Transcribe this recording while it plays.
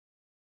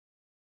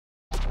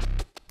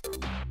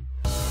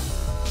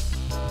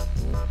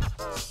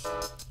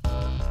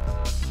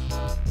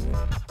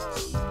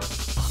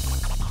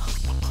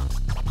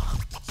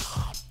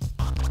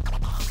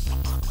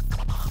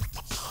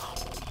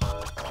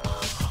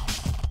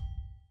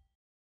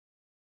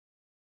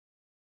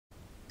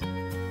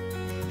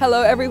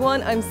Hello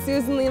everyone, I'm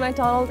Susan Lee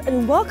MacDonald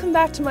and welcome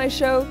back to my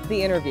show,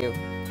 The Interview.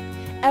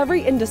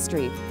 Every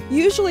industry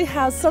usually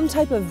has some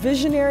type of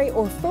visionary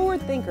or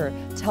forward thinker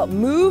to help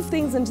move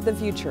things into the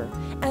future.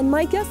 And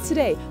my guest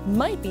today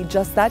might be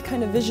just that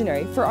kind of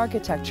visionary for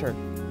architecture.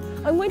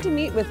 I'm going to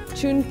meet with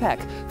Jun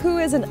Paik, who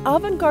is an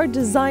avant-garde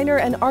designer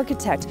and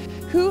architect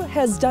who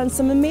has done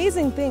some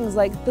amazing things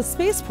like the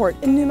spaceport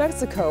in New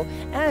Mexico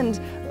and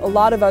a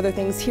lot of other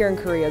things here in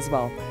Korea as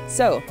well.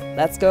 So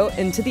let's go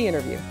into the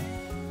interview.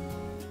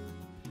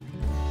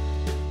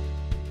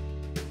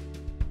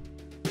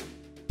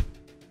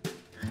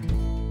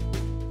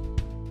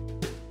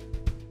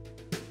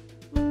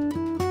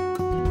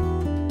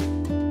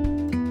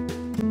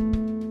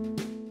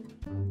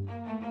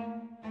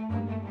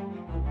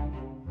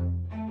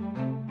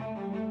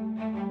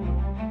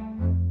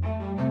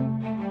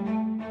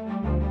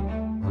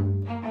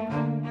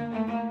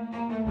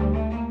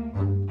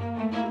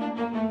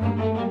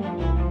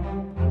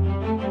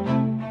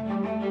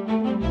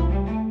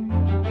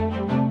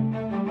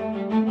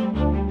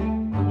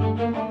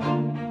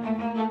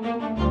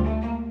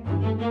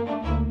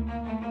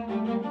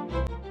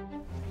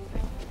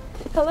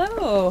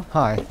 Hello.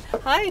 Hi.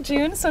 Hi,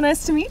 Jun. So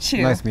nice to meet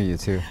you. Nice to meet you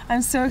too.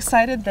 I'm so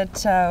excited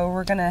that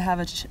we're going to have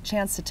a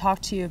chance to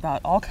talk to you about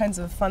all kinds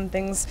of fun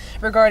things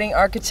regarding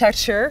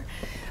architecture.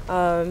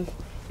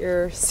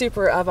 You're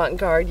super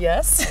avant-garde,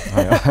 yes?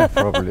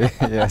 Probably,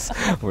 yes.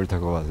 We'll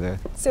talk about that.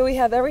 So we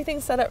have everything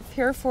set up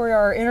here for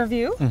our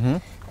interview,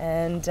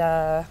 and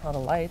all the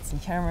lights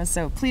and cameras.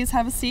 So please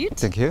have a seat.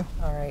 Thank you.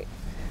 All right.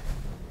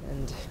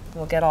 And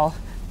we'll get all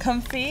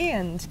comfy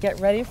and get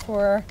ready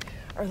for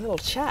our little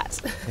chat.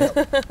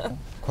 Yep.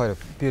 Quite a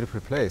beautiful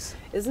place.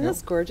 Isn't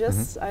this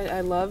gorgeous? I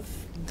love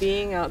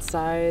being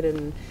outside,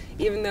 and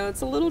even though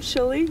it's a little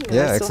chilly,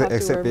 yeah, I still have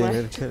except to wear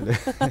being a little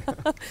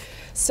chilly.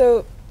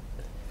 So,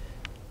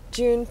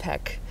 Jun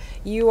Paik,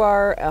 you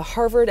are a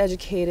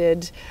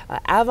Harvard-educated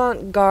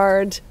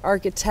avant-garde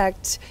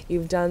architect.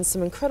 You've done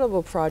some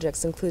incredible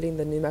projects, including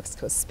the New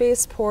Mexico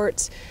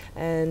Spaceport,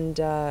 and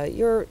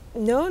you're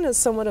known as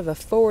somewhat of a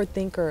forward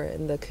thinker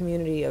in the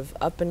community of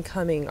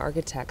up-and-coming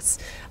architects.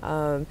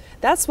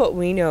 That's what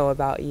we know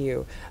about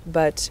you,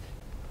 but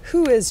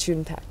who is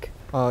Jun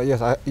Paik?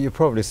 Yes, you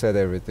probably said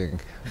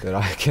everything that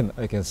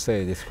I can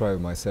say,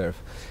 describe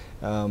myself.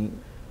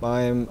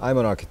 I'm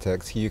an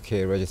architect,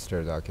 UK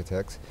registered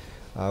architect.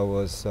 I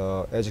was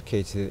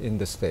educated in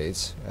the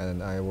States,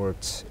 and I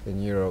worked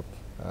in Europe,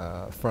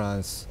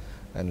 France,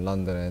 and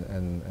London,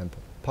 and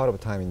part of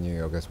the time in New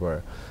York as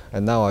well.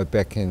 And now I'm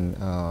back in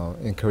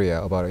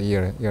Korea about a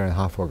year and a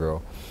half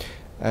ago.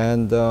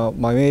 And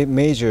my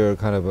major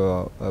kind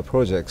of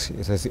projects,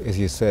 as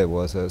you said,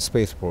 was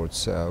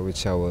spaceports,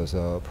 which I was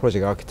a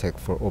project architect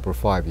for over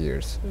 5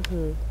 years.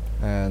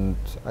 And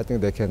I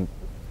think they can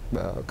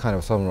kind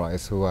of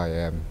summarize who I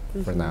am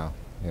for now.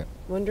 Yeah.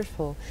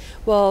 Wonderful.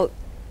 Well,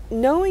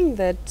 knowing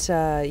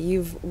that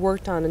you've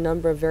worked on a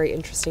number of very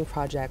interesting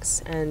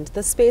projects, and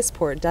the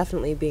spaceport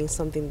definitely being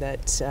something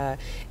that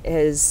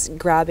is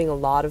grabbing a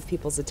lot of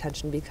people's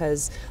attention,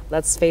 because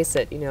let's face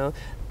it,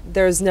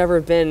 there's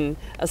never been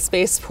a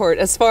spaceport,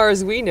 as far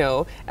as we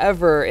know,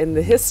 ever in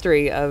the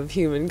history of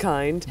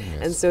humankind.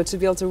 Yes. And so to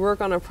be able to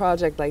work on a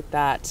project like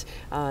that,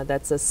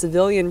 that's a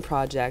civilian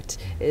project,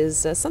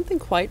 is something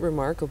quite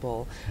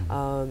remarkable.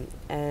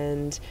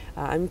 And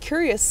I'm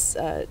curious,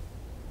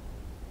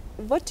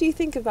 what do you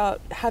think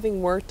about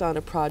having worked on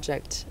a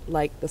project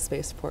like the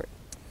spaceport?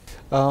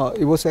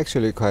 It was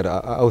actually quite,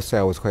 I would say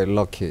I was quite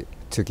lucky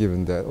to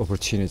given the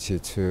opportunity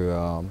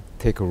to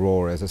take a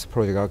role as a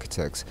project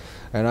architect.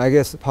 And I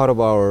guess part of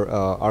our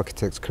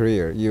architect's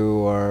career,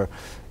 you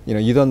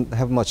don't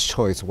have much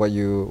choice what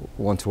you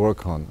want to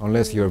work on,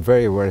 unless you're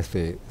very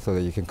wealthy so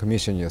that you can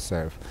commission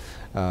yourself.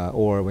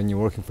 Or when you're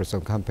working for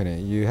some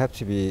company, you have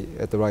to be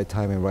at the right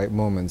time and right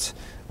moments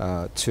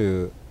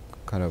to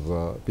kind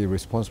of be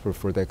responsible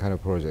for that kind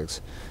of projects.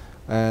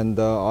 And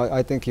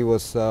I think it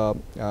was,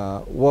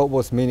 what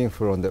was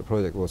meaningful on that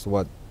project was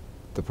what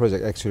the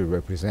project actually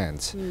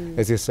represents.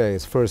 As you say,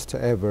 it's first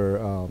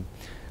ever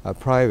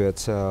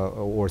private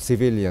or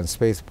civilian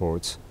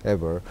spaceport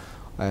ever.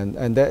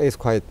 And that is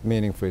quite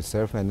meaningful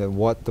itself. And then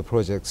what the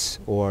projects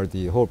or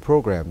the whole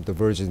program, the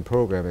Virgin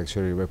program,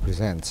 actually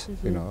represents,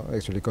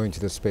 actually going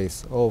to the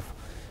space of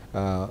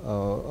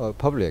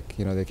public.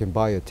 They can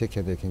buy a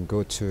ticket, they can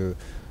go to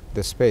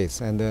the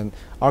space, and then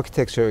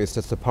architecture is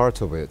just a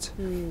part of it.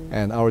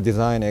 And our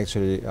design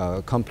actually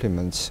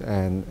complements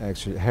and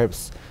actually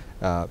helps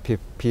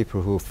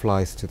people who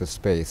flies to the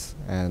space,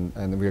 and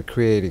we're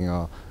creating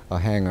a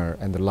hangar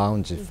and a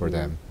lounge for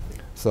them.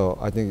 So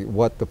I think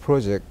what the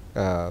project,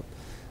 the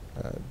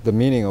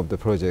meaning of the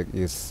project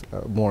is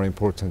more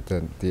important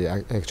than the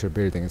actual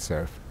building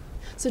itself.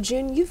 So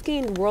Jun, you've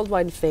gained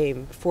worldwide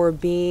fame for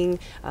being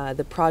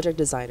the project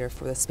designer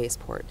for the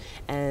spaceport,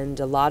 and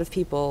a lot of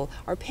people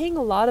are paying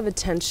a lot of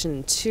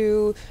attention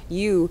to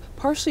you,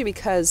 partially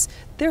because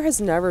there has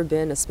never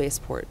been a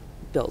spaceport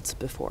built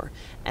before.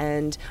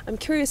 And I'm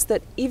curious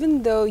that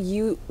even though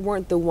you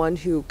weren't the one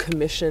who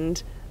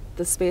commissioned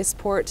the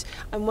spaceport,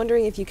 I'm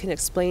wondering if you can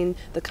explain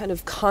the kind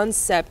of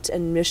concept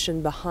and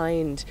mission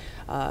behind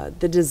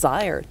the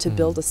desire to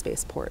build a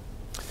spaceport.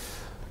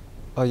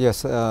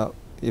 Yes,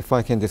 if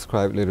I can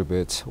describe a little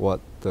bit what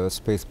the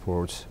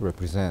spaceport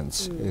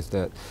represents, is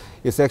that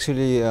it's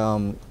actually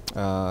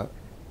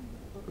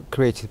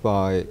created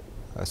by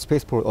a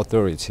Spaceport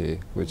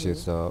Authority, which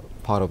is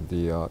part of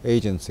the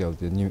agency of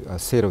the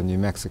state of New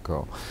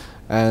Mexico.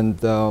 And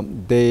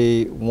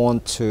they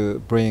want to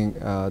bring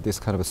this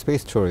kind of a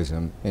space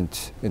tourism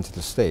into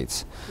the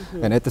States.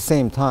 And at the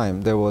same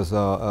time, there was,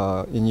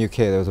 in UK,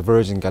 there was a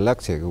Virgin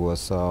Galactic, who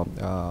was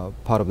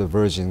part of the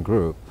Virgin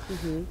Group.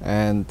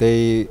 And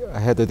they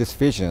had this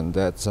vision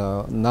that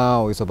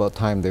now is about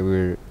time they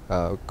will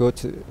go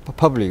to,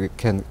 public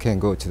can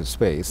go to the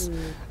space.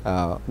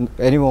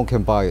 Anyone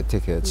can buy a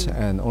ticket,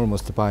 and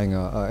almost buying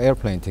an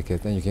airplane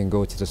ticket, and you can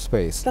go to the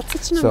space.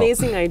 That's such an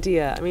amazing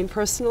idea. I mean,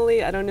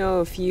 personally, I don't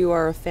know if you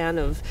are a fan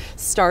of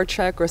Star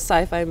Trek or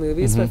sci-fi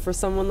movies, but for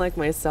someone like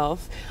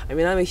myself, I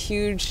mean, I'm a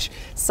huge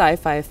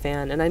sci-fi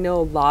fan, and I know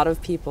a lot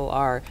of people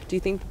are. Do you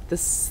think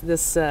this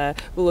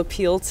will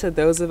appeal to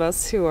those of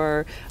us who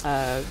are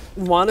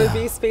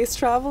wannabe space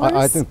travelers?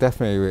 I think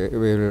definitely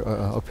we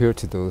will appeal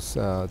to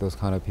those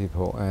kind of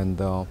people, and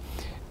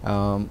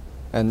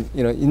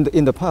you know,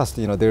 in the past,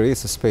 you know, there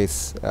is a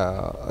space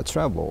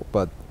travel,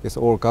 but it's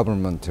all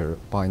governmental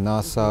by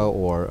NASA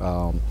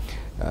or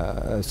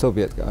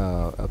Soviet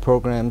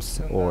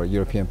programs or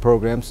European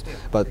programs.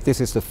 But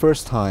this is the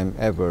first time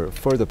ever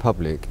for the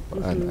public,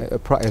 and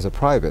as a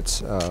private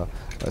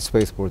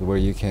spaceport where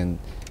you can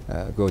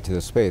go to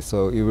the space.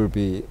 So it will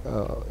be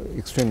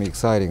extremely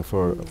exciting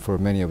for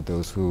many of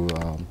those who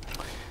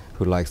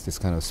likes this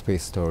kind of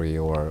space story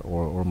or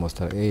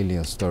almost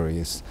alien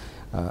stories.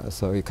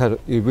 So it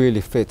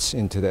really fits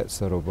into that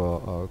sort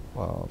of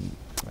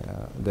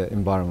the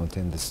environment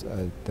in this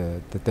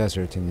the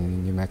desert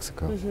in New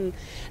Mexico.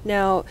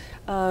 Now,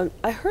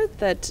 I heard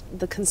that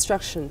the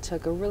construction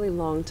took a really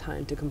long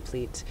time to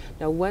complete.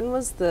 Now, when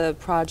was the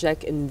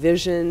project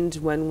envisioned?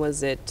 When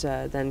was it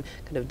then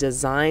kind of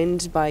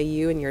designed by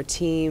you and your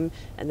team?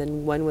 And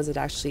then when was it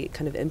actually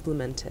kind of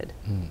implemented?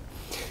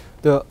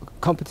 The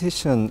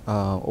competition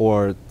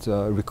or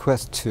the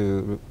request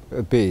to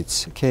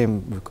bids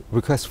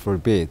request for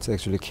bids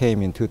actually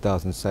came in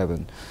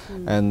 2007,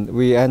 and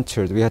we had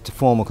to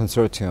form a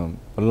consortium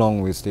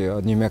along with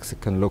the New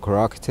Mexican local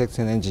architects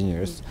and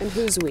engineers. And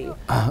who's we?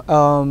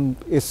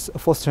 It's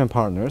Foster and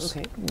Partners,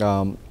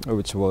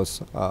 which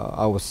was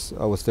I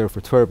was there for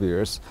 12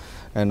 years,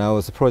 and I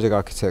was a project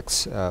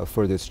architect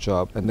for this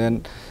job, and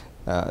then.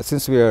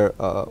 Since we are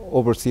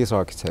overseas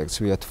architects,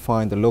 we had to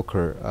find the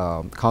local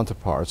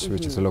counterparts,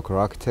 which is the local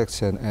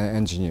architects and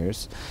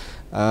engineers,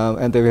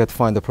 and then we had to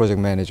find the project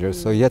managers.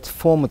 So you had to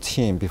form a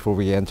team before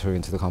we enter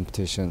into the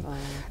competition.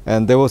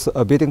 And there was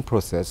a bidding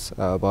process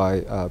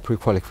by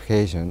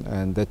pre-qualification,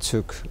 and that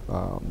took,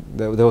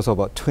 there was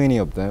about 20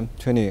 of them,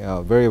 20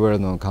 very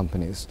well-known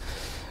companies.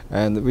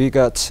 And we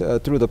got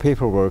through the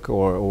paperwork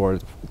or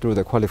through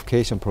the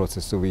qualification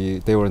process, so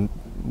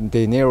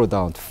they narrowed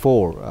down to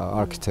 4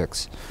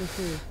 architects,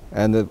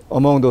 and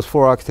among those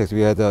 4 architects,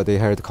 they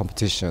had a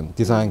competition,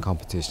 design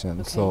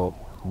competition. So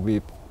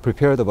we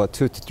prepared about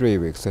 2 to 3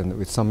 weeks, and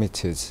we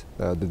submitted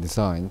the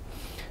design,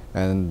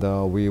 and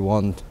we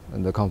won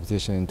the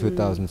competition in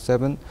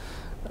 2007.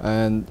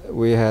 And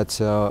we had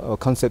a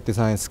concept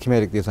design,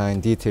 schematic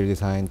design, detail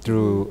design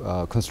through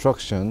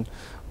construction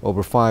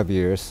over 5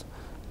 years.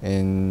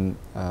 And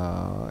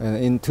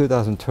in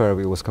 2012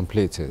 it was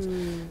completed,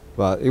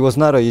 but it was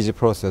not an easy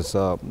process.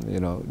 You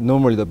know,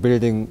 normally the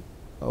building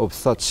of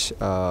such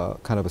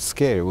kind of a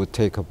scale would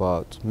take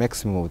about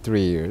maximum of 3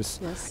 years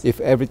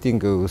if everything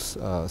goes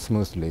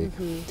smoothly.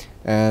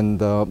 And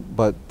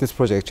but this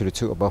project actually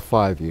took about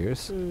 5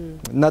 years.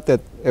 Not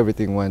that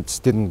everything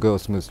didn't go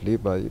smoothly,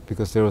 but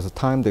because there was a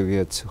time that we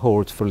had to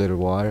hold for a little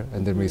while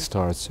and then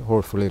restart,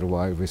 hold for a little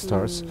while,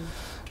 restarts.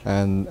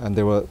 And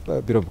there were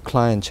a bit of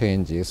client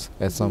changes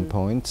at some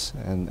point,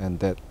 and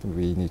that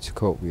we need to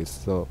cope with.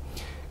 So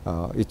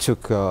it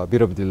took a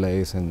bit of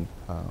delays and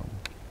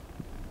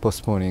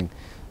postponing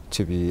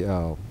to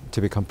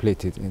be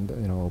completed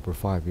in over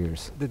 5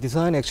 years. The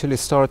design actually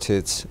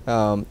started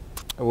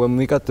when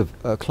we got the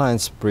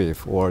client's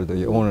brief or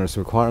the owner's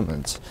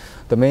requirements.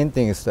 The main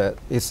thing is that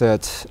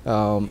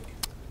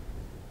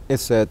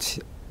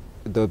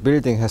the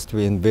building has to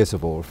be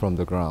invisible from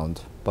the ground,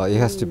 but it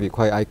has to be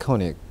quite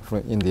iconic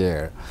in the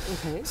air.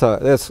 So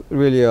that's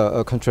really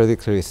a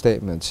contradictory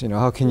statement. You know,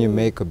 how can you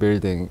make a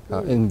building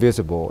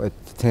invisible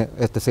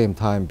at the same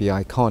time be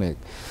iconic?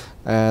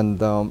 And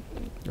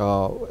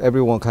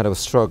everyone kind of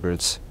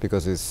struggled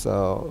because it's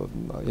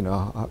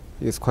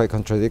it's quite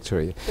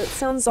contradictory. That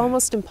sounds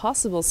almost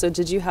impossible. So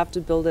did you have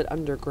to build it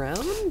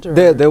underground? Or?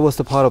 There was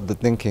the part of the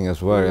thinking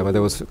as well. I mean,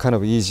 there was kind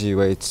of easy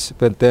way,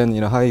 but then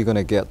how are you going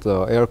to get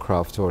the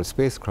aircraft or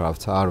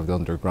spacecraft out of the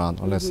underground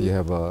unless you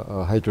have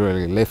a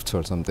hydraulic lift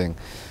or something?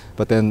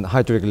 But then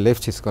hydraulic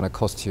lift is going to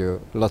cost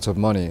you lots of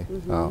money,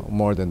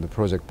 more than the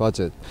project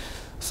budget.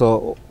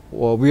 So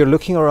we are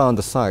looking around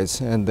the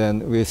sites, and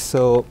then we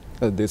saw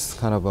this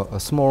kind of a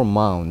small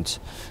mound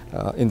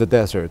in the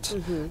desert,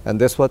 and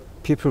that's what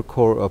people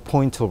call a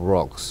point of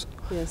rocks.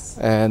 Yes.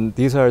 And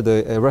these are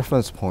the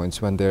reference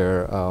points when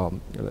they're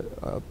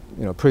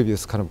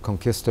previous kind of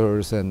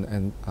conquistadors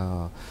and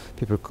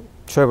people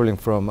traveling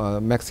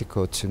from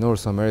Mexico to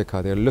North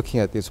America. They're looking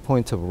at these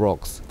point of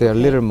rocks. They are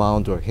little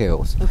mounds or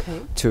hills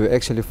to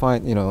actually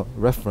find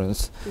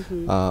reference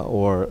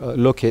or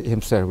locate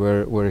himself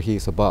where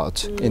he's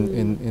about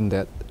in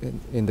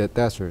that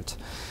desert.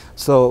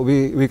 So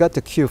we got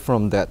the cue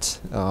from that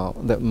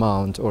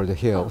mound or the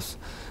hills.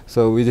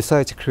 So we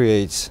decided to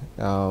create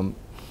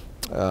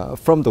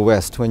from the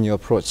west, when you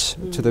approach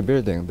to the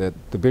building, that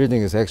the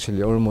building is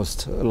actually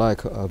almost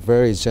like a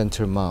very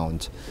gentle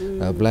mound,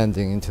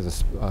 blending into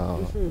this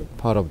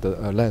part of the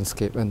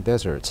landscape and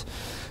desert.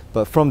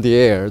 But from the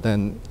air,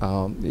 then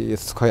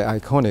it's quite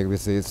iconic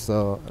with these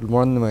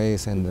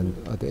runways and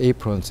then the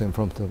aprons in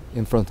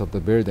front of the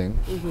building,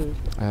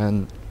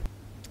 and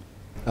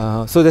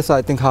so that's,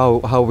 I think,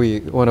 how we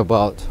went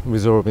about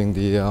resolving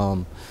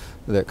the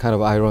kind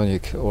of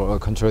ironic or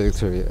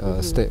contradictory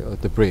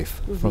the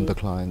brief from the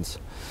clients.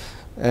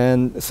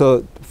 And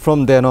so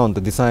from then on,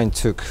 the design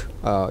took,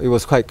 it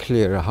was quite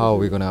clear how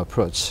we're going to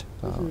approach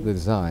the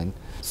design.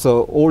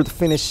 So all the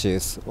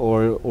finishes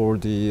or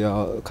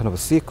the kind of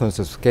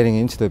sequences getting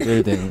into the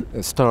building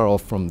start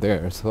off from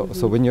there.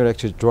 So when you're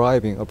actually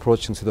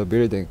approaching to the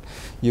building,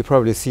 you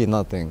probably see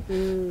nothing.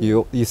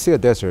 You see a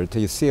desert,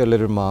 you see a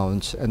little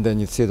mound, and then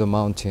you see the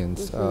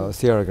mountains,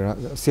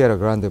 Sierra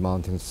Grande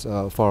mountains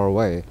far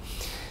away.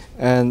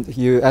 And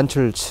you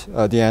entered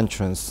the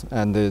entrance,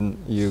 and then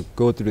you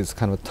go through this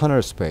kind of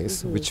tunnel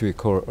space, which we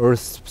call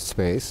Earth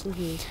space.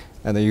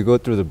 And then you go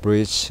through the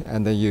bridge,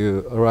 and then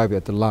you arrive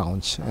at the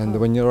lounge. And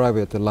when you arrive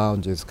at the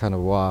lounge, it's kind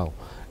of wow.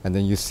 And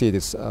then you see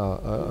this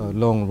a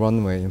long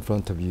runway in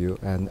front of you,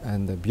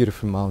 and the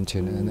beautiful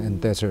mountain and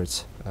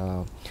deserts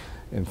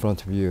in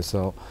front of you.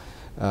 So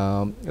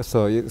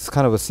it's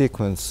kind of a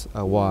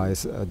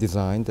sequence-wise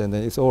designed, and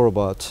then it's all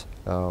about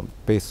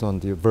based on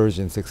the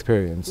Virgin's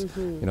experience,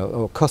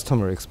 or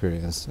customer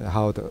experience,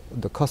 how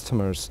the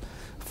customers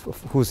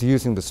who's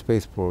using the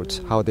spaceport,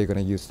 how they're going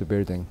to use the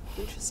building.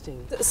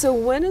 Interesting. So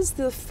when is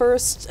the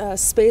first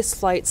space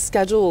flight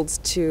scheduled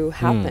to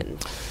happen?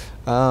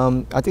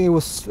 I think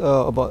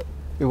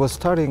it was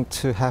starting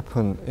to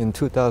happen in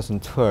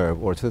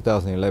 2012 or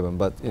 2011,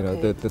 but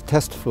the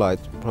test flight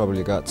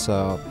probably got,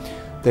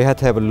 they had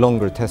to have a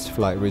longer test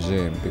flight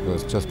regime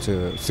because just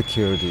to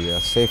secure the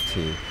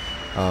safety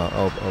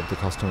of the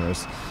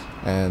customers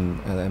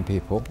and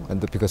people,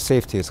 and because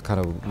safety is kind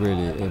of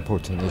really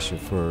important issue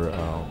for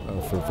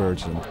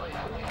Virgin.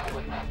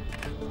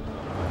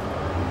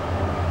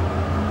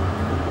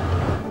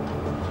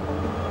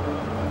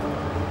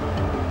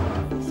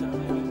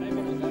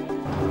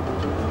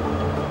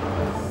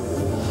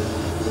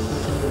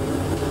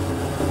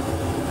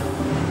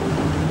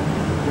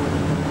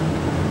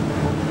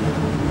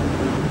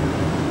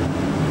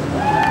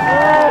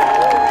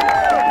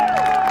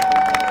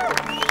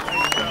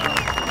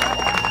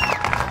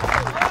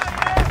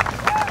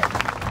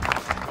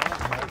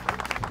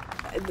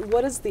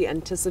 What is the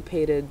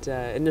anticipated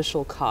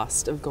initial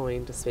cost of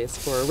going to space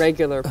for a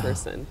regular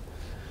person?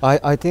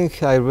 I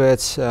think I read,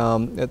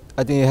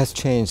 I think it has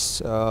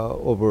changed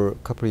over a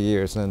couple of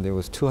years, and it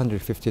was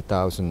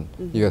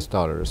 $250,000 US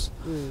dollars.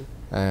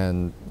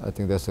 And I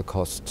think that's the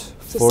cost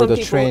for the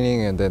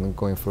training and then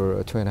going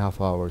for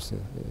 2.5 hours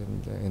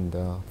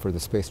for the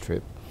space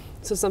trip.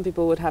 So some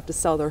people would have to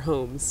sell their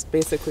homes,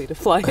 basically, to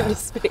fly into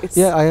space.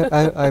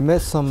 Yeah, I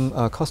met some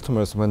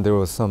customers when there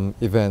was some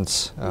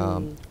events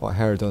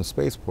held on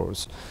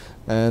spaceports,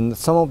 and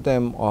some of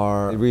them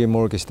are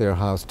remortgage their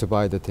house to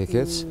buy the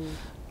tickets.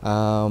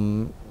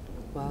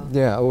 Wow.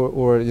 Yeah,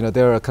 or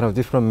there are kind of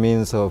different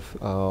means of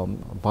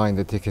buying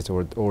the tickets,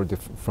 or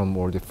from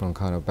all different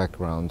kind of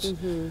backgrounds,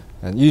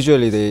 and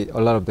usually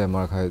a lot of them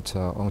are kind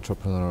of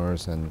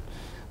entrepreneurs and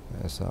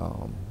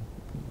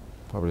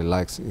probably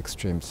likes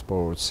extreme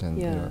sports and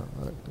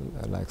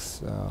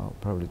likes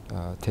probably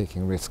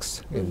taking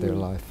risks in their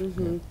life.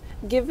 Yeah.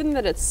 Given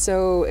that it's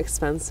so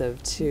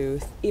expensive to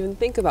even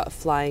think about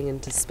flying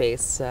into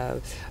space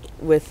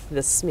with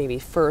this maybe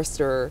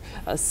first or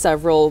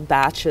several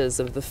batches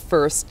of the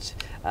first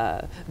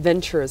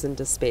ventures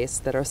into space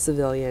that are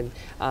civilian,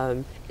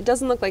 it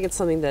doesn't look like it's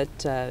something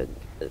that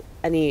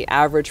any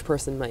average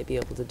person might be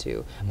able to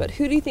do. But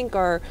who do you think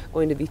are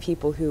going to be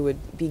people who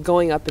would be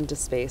going up into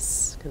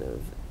space kind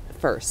of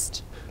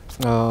first?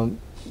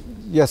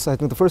 Yes, I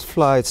think the first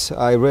flights,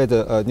 I read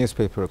a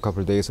newspaper a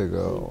couple of days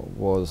ago,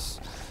 was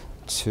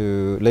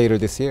to later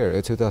this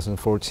year,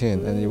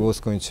 2014, and it was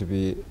going to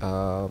be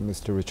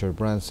Mr. Richard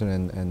Branson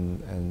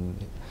and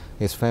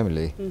his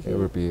family. It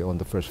will be on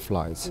the first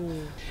flights.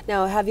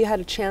 Now, have you had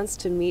a chance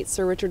to meet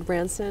Sir Richard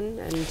Branson,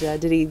 and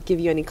did he give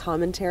you any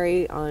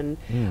commentary on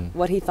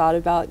what he thought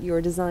about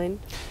your design?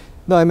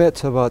 No, I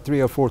met about 3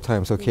 or 4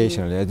 times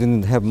occasionally. I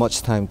didn't have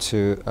much time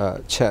to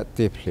chat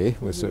deeply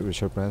with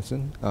Richard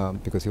Branson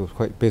because he was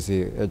quite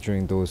busy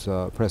during those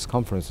press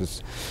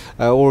conferences.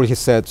 All he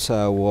said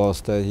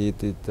was that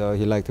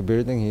he liked the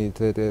building. He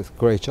did a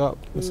great job.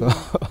 So.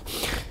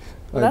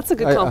 Well, that's a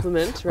good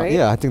compliment, right?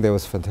 Yeah, I think that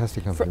was a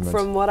fantastic compliment.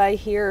 From what I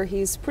hear,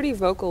 he's pretty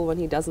vocal when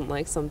he doesn't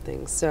like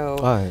something. So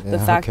the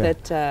fact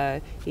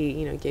that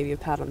he gave you a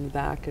pat on the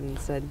back and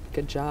said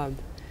good job.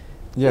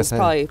 Yes, it's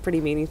probably pretty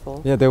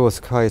meaningful. Yeah, that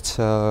was quite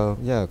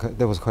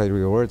that was quite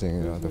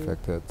rewarding. The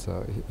fact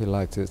that he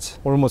liked it,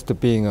 almost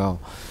being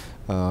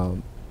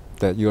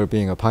that you are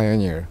being a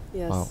pioneer.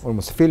 Yes.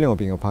 Almost feeling of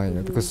being a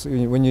pioneer, because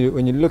when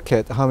you look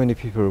at how many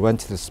people went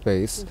to the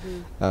space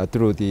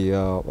through the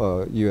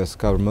U.S.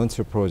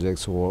 governmental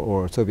projects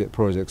or Soviet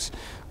projects,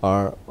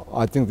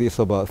 I think there's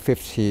about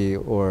 50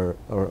 or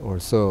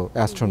so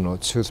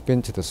astronauts who's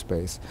been to the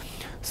space.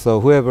 So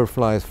whoever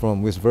flies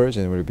from with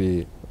Virgin will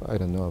be, I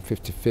don't know,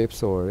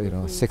 55th or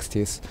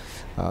 60th.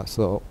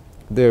 So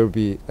there will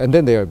be, and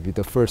then there will be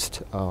the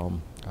first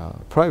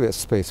private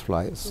space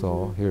flight.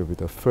 So here will be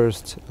the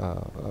first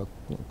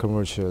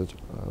commercial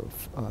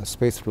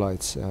space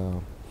flights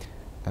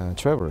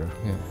traveler.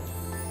 Yeah.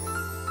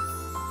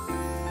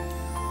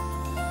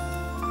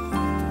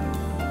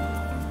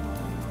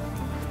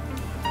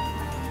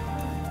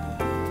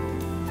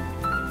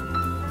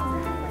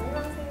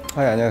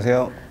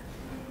 안녕하세요.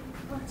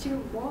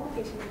 지금 뭐 하고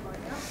계시는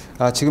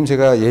거예요? 지금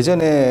제가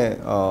예전에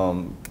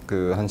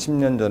그 한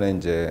 10년 전에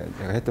이제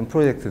제가 했던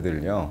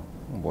프로젝트들요.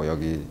 뭐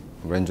여기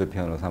렌조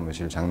피아노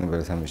사무실,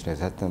 장르벨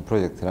사무실에서 했던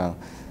프로젝트랑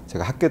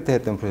제가 학교 때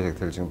했던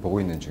프로젝트를 지금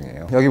보고 있는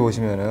중이에요. 여기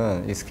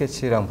보시면은 이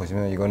스케치랑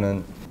보시면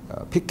이거는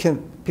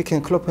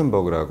피켄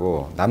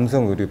클로펜버그라고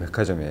남성 의류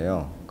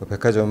백화점이에요. 그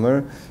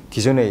백화점을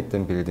기존에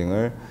있던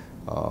빌딩을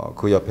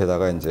그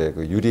옆에다가 이제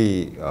그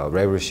유리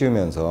랩을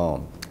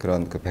씌우면서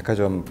그런 그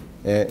백화점에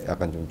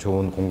약간 좀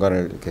좋은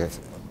공간을 이렇게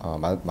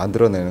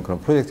만들어내는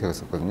그런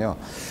프로젝트였었거든요.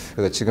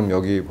 그래서 지금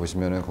여기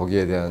보시면은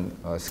거기에 대한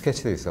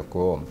스케치도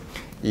있었고,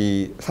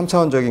 이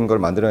 3차원적인 걸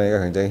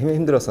만들어내기가 굉장히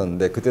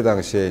힘들었었는데, 그때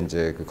당시에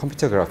이제 그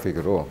컴퓨터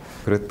그래픽으로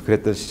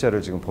그랬던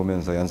시절을 지금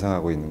보면서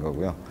연상하고 있는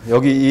거고요.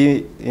 여기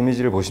이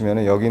이미지를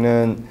보시면은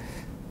여기는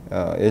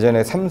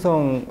예전에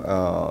삼성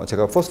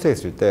제가 포스트에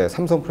있을 때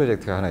삼성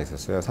프로젝트가 하나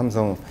있었어요.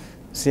 삼성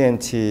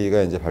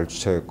CNT가 이제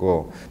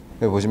발주처였고,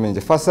 여기 보시면 이제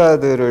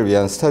파사드를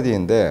위한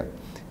스터디인데,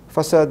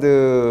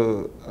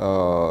 파사드를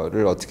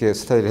어떻게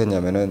스터디를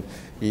했냐면은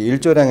이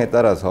일조량에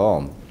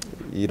따라서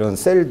이런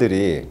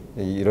셀들이,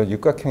 이런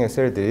육각형의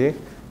셀들이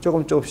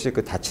조금씩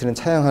그 닫히는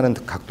차양하는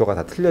각도가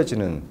다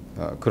틀려지는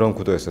그런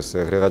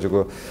구도였었어요.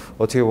 그래가지고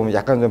어떻게 보면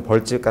약간 좀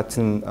벌집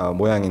같은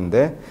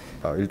모양인데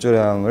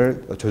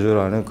일조량을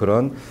조절하는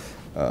그런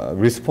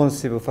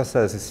리스폰시브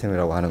파사드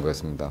시스템이라고 하는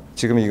거였습니다.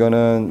 지금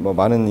이거는 뭐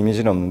많은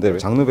이미지는 없는데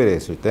장르벨에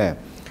있을 때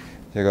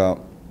제가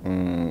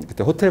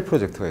그때 호텔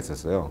프로젝트가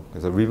있었어요.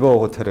 그래서 리버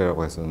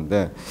호텔이라고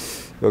했었는데,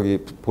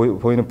 여기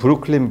보이는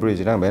브루클린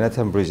브리지랑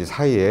맨해튼 브리지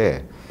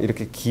사이에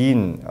이렇게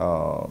긴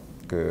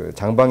그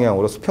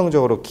장방향으로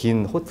수평적으로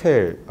긴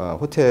호텔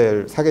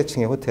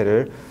사계층의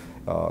호텔을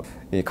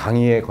이 강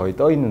위에 거의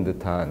떠 있는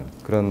듯한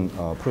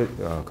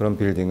그런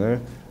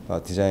빌딩을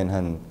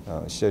디자인한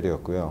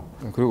시절이었고요.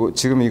 그리고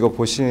지금 이거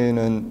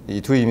보시는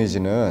이 두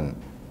이미지는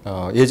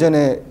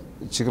예전에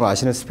지금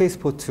아시는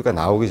스페이스포트가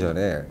나오기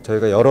전에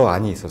저희가 여러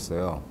안이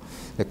있었어요.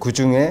 그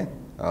중에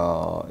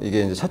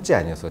이게 이제 첫째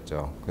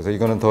안이었었죠. 그래서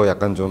이거는 더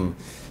약간 좀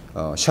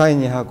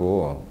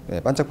샤이니하고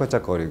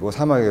반짝반짝거리고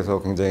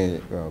사막에서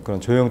굉장히 그런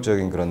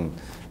조형적인 그런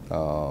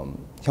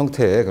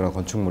형태의 그런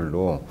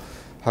건축물로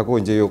하고,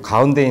 이제 요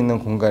가운데 있는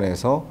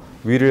공간에서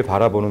위를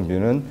바라보는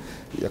뷰는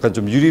약간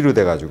좀 유리로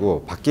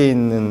돼가지고 밖에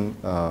있는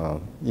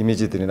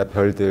이미지들이나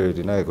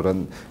별들이나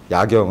그런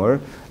야경을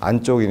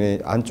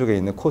안쪽에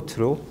있는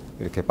코트로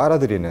이렇게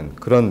빨아들이는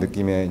그런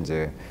느낌의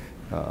이제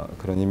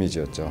그런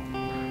이미지였죠.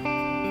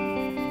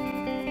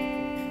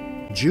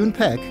 Jun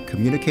Paik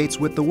communicates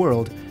with the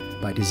world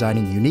by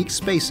designing unique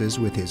spaces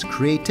with his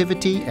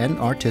creativity and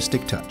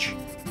artistic touch.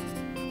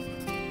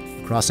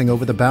 Crossing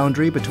over the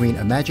boundary between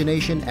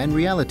imagination and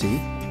reality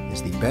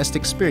is the best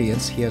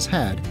experience he has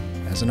had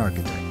as an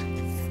architect.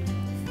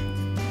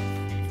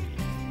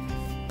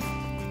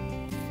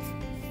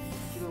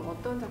 지금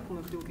어떤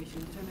작품을 그리고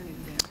계신지 설명해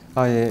주세요.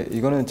 예,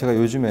 이거는 제가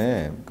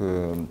요즘에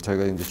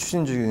저희가 이제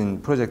추진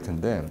중인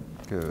프로젝트인데,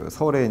 그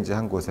서울에 이제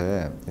한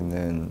곳에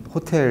있는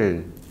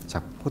호텔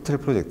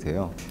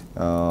프로젝트예요.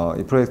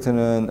 이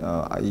프로젝트는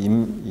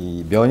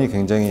이 면이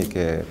굉장히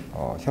이렇게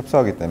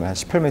협소하기 때문에 한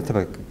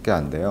 18m밖에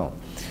안 돼요.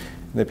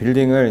 근데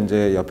빌딩을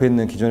이제 옆에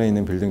있는 기존에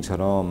있는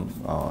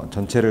빌딩처럼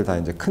전체를 다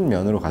이제 큰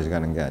면으로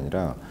가져가는 게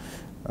아니라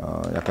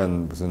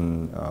약간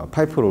무슨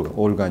파이프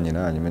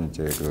올간이나 아니면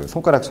이제 그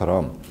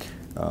손가락처럼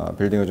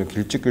빌딩을 좀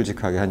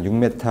길쭉길쭉하게 한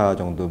 6m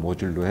정도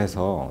모듈로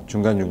해서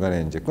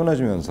중간중간에 이제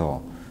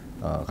끊어주면서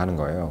가는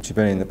거예요.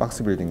 주변에 있는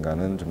박스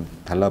빌딩과는 좀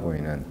달라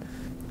보이는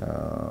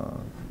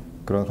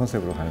그런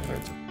컨셉으로 가는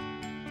거였죠.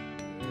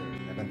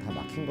 약간 다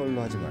막힌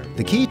걸로 하지 말고.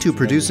 The key to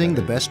producing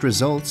the best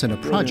results in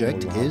a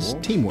project is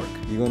teamwork.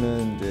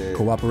 이거는 이제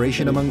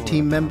Cooperation among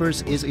team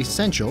members is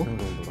essential,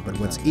 but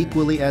what's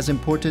equally as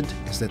important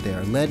is that they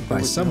are led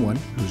by someone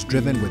who's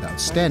driven with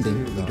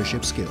outstanding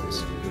leadership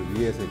skills.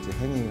 위에서 이제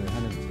행위를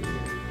하는지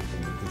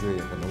구조에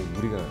약간 너무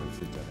무리가 갈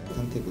수 있잖아요.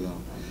 상태고요.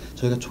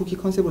 저희가 초기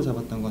컨셉으로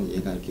잡았던 건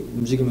얘가 이렇게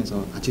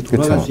움직이면서 같이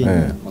돌아갈 수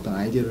있는 어떤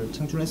아이디어를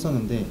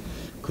창출했었는데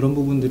그런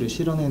부분들을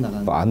실현해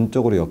나가는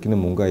안쪽으로 엮이는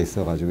뭔가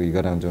있어가지고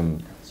이거랑 좀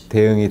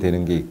대응이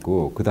되는 게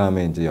있고 그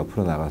다음에 이제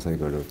옆으로 나가서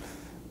이거를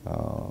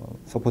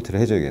서포트를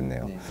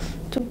해줘야겠네요. 네.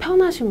 좀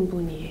편하신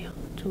분이에요.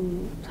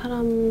 좀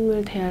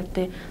사람을 대할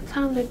때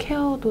사람들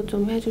케어도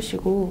좀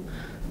해주시고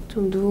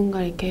좀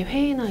누군가 이렇게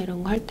회의나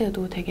이런 거 할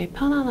때도 되게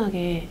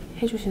편안하게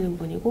해주시는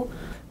분이고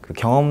그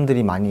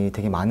경험들이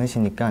되게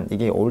많으시니까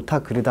이게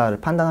옳다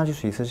그르다를 판단하실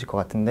수 있으실 것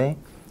같은데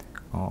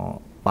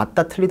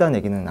맞다 틀리다는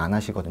얘기는 안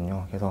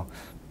하시거든요. 그래서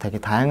되게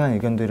다양한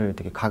의견들을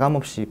되게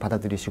가감없이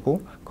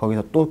받아들이시고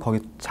거기서 또 거기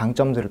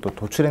장점들을 또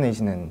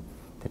도출해내시는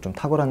좀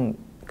탁월한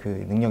그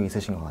능력이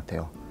있으신 것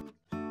같아요.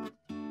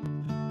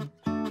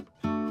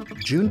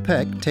 Jun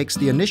Paik takes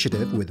the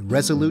initiative with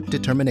resolute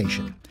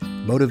determination,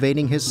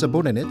 motivating his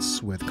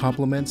subordinates with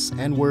compliments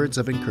and words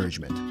of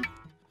encouragement.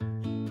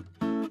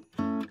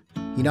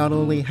 He not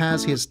only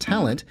has his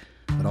talent,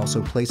 but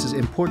also places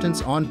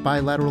importance on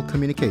bilateral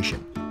communication,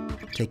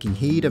 taking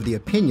heed of the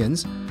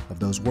opinions of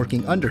those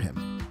working under him.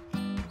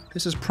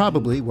 This is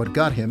probably what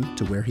got him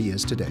to where he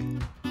is today.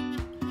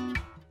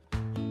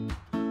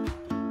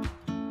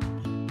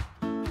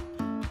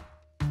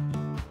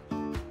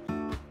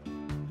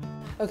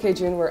 Okay,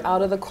 Jun, we're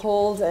out of the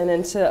cold and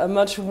into a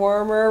much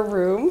warmer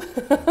room.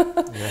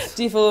 Yes.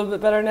 Do you feel a little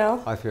bit better now?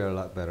 I feel a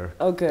lot better.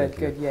 Oh, good,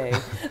 good, yay.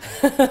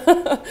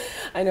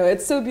 I know,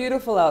 it's so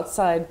beautiful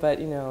outside, but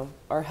you know,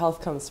 our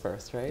health comes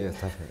first, right? Yes,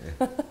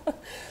 definitely.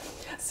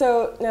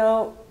 So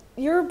now,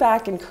 you're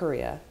back in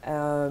Korea.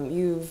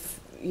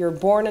 You're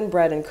born and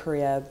bred in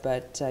Korea,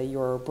 but you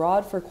were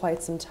abroad for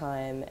quite some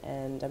time,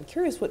 and I'm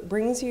curious, what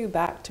brings you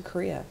back to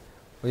Korea?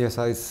 Well, yes,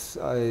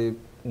 I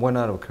went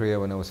out of Korea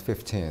when I was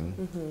 15.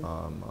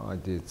 Mm-hmm. I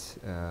did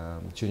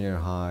junior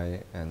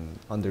high and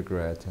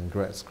undergrad and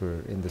grad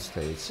school in the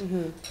States.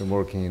 Mm-hmm. Been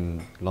working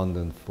in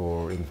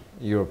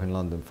Europe and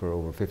London for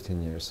over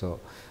 15 years. So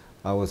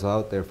I was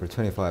out there for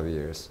 25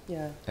 years.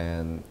 Yeah.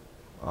 And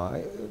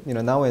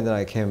now and then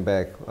I came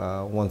back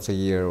once a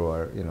year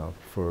or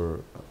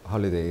for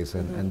holidays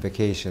and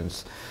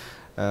vacations.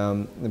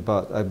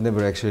 But I've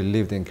never actually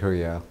lived in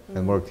Korea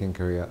and worked in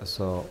Korea.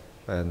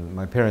 And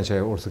my parents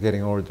are also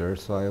getting older,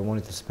 so I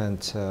wanted to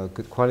spend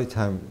good quality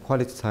time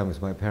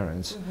with my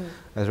parents,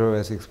 as well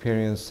as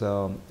experience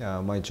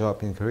my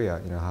job in Korea.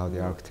 You know how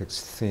the architect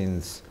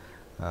scenes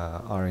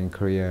are in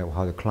Korea,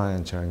 how the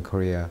clients are in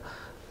Korea,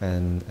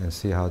 and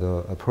see how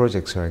the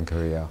projects are in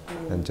Korea,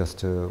 and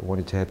just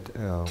wanted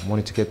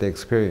to get the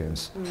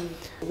experience.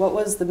 What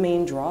was the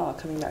main draw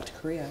coming back to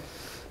Korea?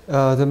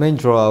 The main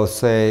draw, I would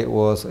say,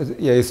 was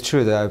it's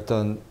true that I've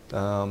done.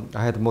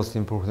 I had the most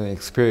important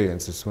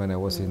experiences when I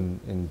was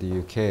in the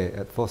UK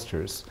at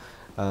Foster's,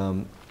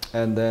 and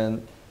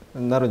then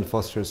not in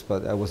Foster's,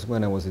 but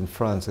when I was in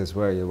France as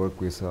well. I worked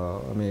with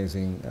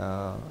amazing,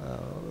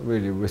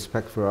 really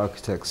respectful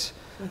architects,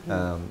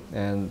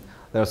 and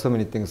there are so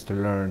many things to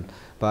learn.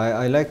 But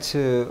I like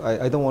to.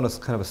 I don't want to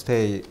kind of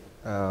stay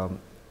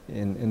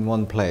in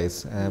one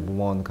place and have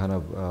one kind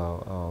of.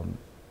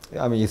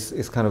 I mean,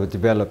 it's kind of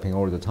developing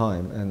all the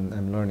time, and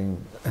I'm learning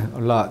a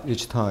lot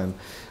each time.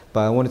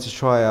 But I wanted to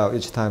try out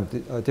each time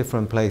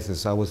different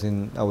places. I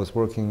was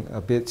working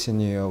a bit in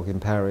New York, in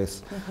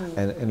Paris,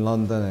 and in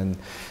London, and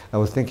I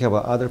was thinking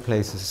about other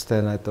places.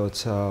 Then I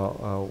thought,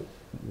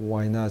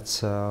 why not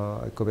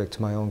go back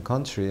to my own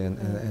country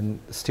and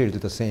still do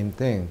the same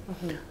thing?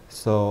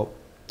 So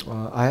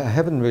I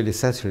haven't really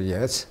settled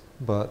yet,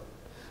 but.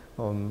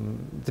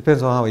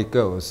 Depends on how it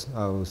goes.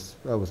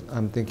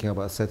 I'm thinking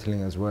about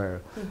settling as well,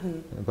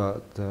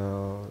 but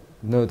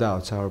no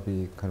doubt I'll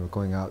be kind of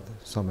going out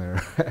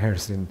somewhere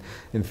else in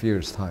a few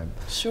years' time.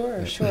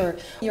 Sure, sure.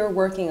 You're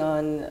working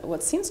on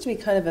what seems to be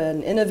kind of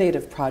an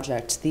innovative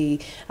project,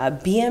 the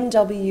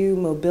BMW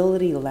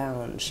Mobility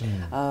Lounge.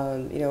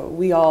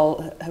 We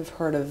all have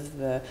heard of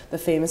the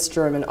famous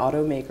German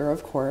automaker,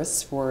 of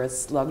course, for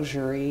its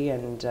luxury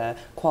and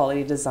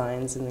quality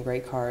designs and the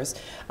great cars.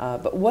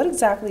 But what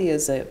exactly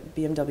is a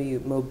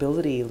BMW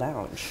Mobility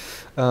Lounge?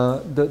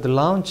 The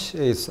lounge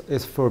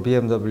is for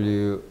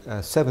BMW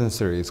 7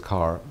 Series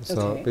car.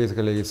 So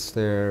basically it's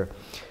their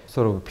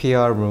sort of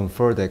PR room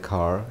for their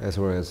car, as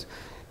well as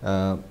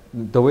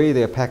the way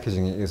they're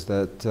packaging it is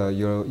that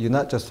you're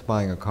not just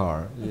buying a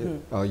car.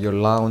 Your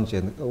lounge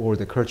and or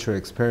the cultural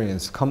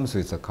experience comes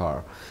with the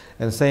car.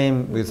 And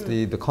same with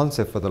the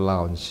concept for the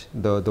lounge.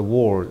 The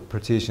wall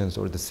partitions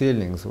or the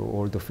ceilings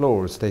or the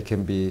floors, they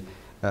can be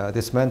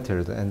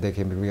dismantled and they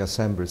can be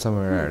reassembled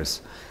somewhere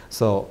else.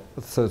 So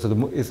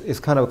it's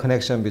kind of a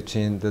connection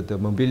between the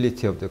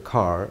mobility of the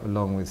car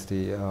along with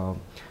the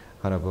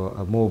kind of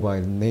a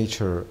mobile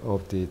nature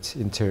of the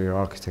interior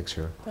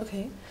architecture.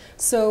 Okay.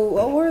 So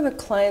what were the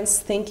clients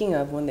thinking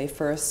of when they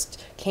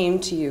first came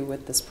to you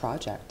with this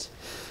project?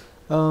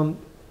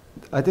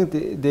 I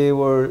think they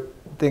were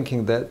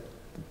thinking that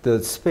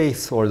the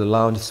space or the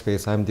lounge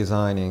space I'm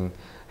designing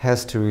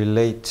has to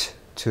relate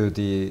to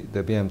the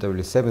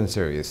BMW 7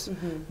 Series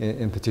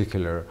in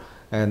particular,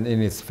 and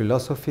in its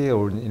philosophy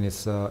or in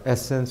its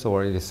essence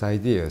or in its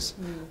ideas.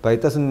 But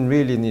it doesn't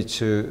really need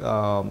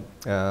to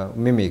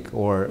mimic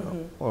or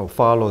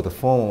follow the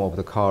form of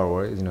the car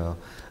or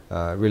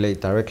relate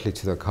directly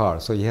to the car.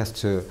 So it has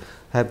to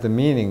have the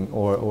meaning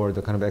or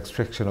the kind of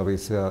extraction of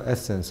its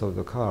essence of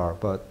the car.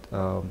 But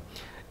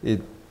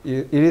it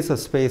is a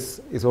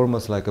space. It's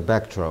almost like a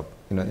backdrop,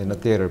 in a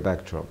theater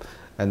backdrop.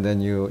 And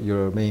then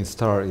your main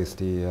star is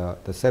the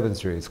 7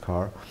 Series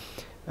car.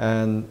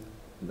 And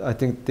I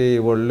think they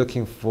were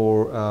looking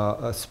for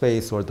a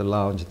space or the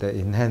lounge that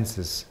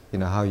enhances,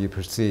 how you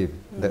perceive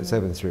that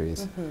 7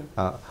 Series,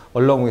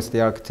 along with the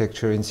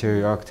architecture,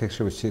 interior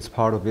architecture, which is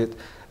part of it,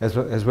 as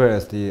well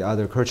as the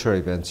other cultural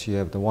events. You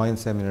have the wine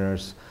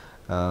seminars,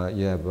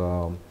 you have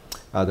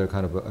other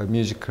kind of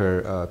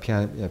musical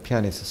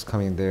pianists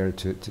coming there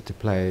to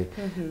play.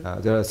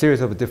 There are a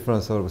series of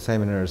different sort of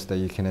seminars that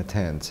you can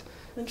attend.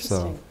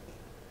 Interesting.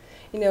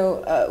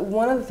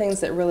 One of the things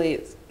that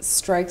really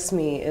strikes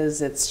me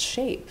is its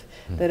shape,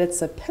 that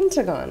it's a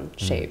pentagon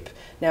shape.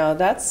 Now,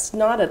 that's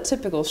not a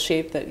typical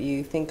shape that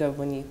you think of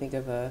when you think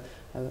of a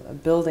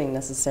building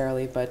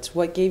necessarily, but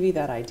what gave you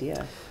that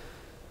idea?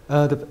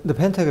 The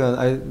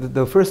pentagon,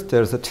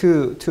 there's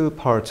two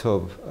parts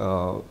of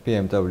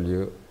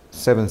BMW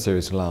 7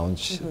 Series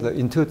Lounge.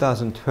 In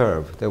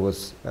 2012, there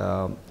was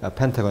a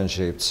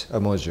pentagon-shaped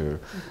module.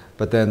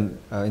 But then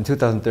in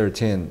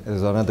 2013,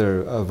 there's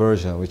another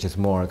version which is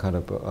more kind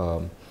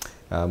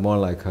of more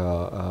like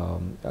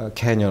a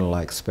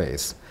canyon-like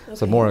space,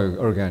 so more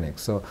organic.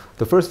 So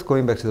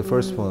going back to the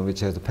first one,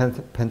 which has a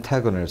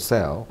pentagonal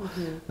cell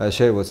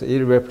shape,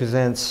 it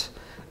represents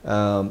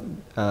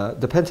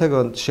the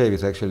pentagon shape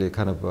is actually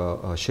kind of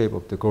a shape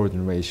of the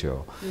golden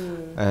ratio,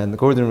 and the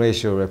golden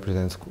ratio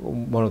represents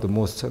one of the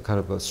most kind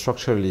of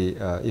structurally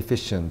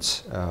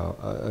efficient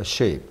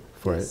shape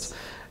for it.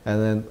 And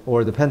then,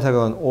 or the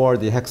pentagon or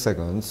the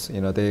hexagons,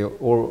 they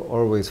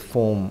always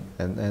form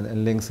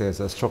and links as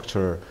a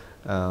structure,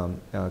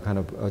 kind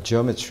of a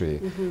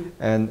geometry,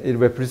 and it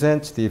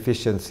represents the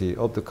efficiency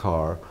of the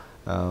car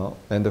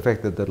and the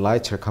fact that the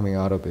lights are coming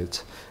out of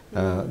it.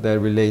 That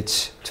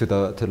relates to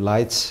the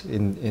lights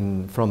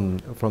from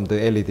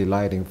the LED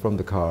lighting from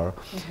the car,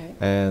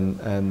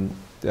 and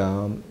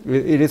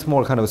it is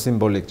more kind of a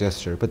symbolic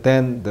gesture. But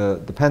then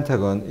the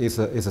pentagon is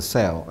a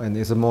cell and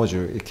is a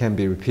module. It can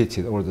be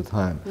repeated all the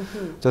time,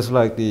 just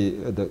like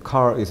the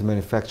car is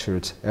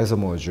manufactured as a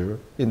module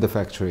in the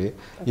factory.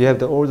 You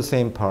have all the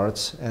same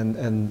parts, and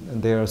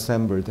they are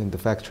assembled in the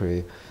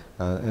factory,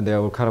 and they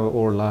will kind of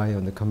all lie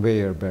on the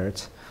conveyor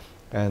belt.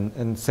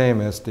 And same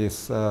as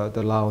this,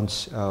 the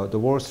lounge, the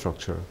wall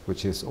structure,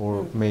 which is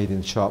all made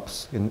in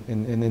shops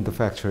in the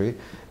factory,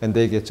 and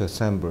they get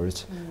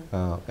assembled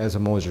as a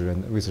module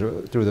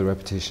and through the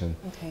repetition.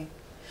 Okay.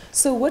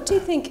 So what do you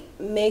think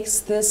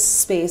makes this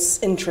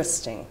space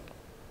interesting?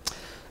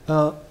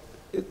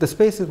 The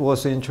space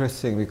was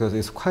interesting because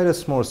it's quite a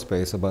small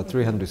space, about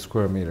 300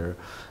 square meter,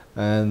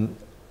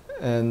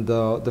 and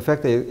the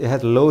fact that it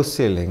had low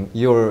ceiling,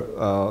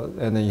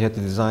 and then you had to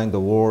design the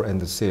wall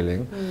and the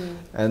ceiling.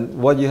 And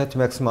what you had to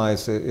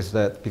maximize is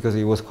that because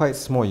it was quite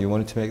small, you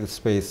wanted to make the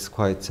space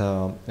quite,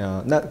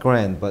 not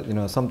grand, but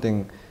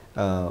something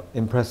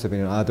impressive in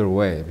another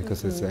way,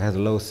 because it has a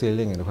low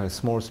ceiling and quite a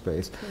small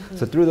space.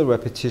 So through the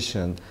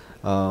repetition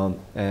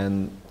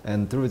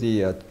and through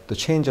the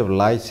change of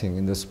lighting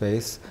in the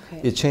space,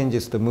 it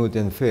changes the mood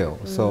and feel.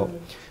 So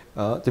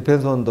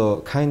depends on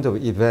the kind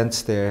of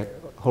events they're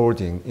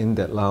holding in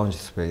that lounge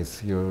space.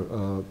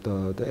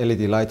 The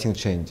LED lighting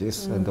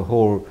changes and the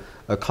whole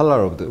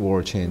color of the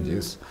wall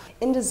changes.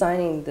 In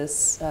designing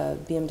this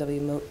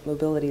BMW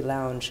Mobility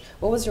Lounge,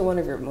 what was one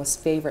of your most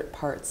favorite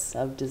parts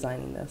of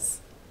designing this?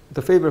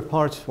 The favorite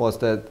part was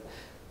that,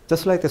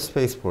 just like the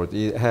Spaceport,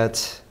 it had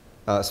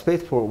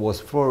Spaceport was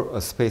for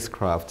a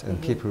spacecraft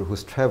and people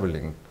who's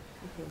traveling.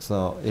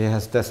 So it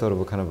has that sort of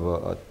a kind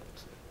of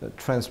a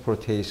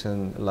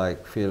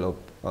transportation-like feel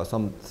of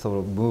some sort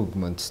of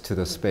movement to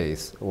the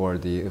space or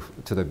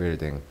to the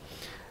building.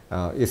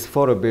 It's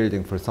for a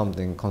building for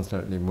something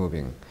constantly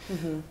moving.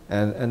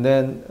 And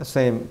then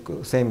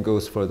same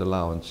goes for the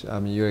lounge. I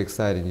mean, you're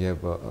excited. You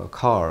have a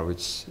car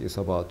which is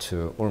about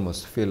to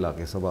almost feel like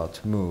it's about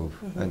to move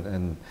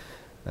and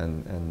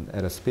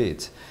at a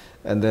speed.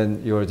 And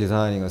then you're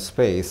designing a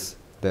space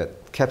that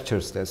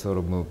captures that sort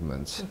of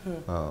movement.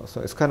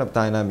 So it's kind of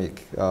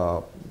dynamic.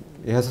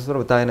 It has a sort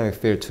of dynamic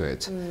feel to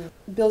it.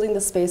 Building the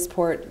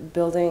Spaceport,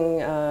 building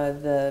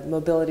the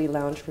Mobility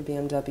Lounge for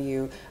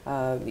BMW,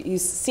 you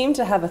seem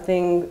to have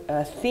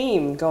a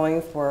theme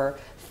going for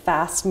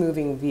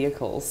fast-moving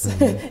vehicles.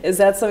 Is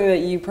that something that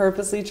you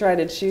purposely try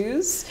to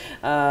choose,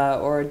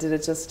 or did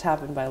it just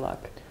happen by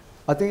luck?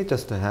 I think it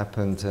just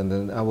happened, and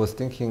then I was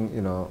thinking,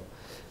 you know,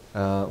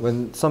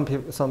 when some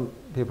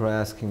people are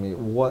asking me,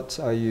 what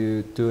are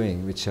you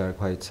doing, which are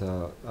quite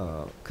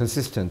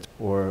consistent,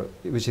 or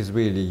which is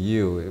really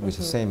you, which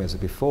is same as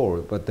before.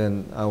 But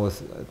then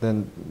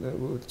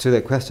to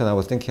that question, I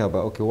was thinking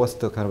about, okay, what's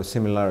the kind of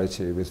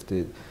similarity with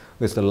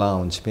the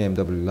lounge,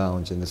 BMW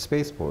Lounge, and the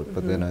Spaceport?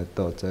 But then I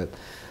thought that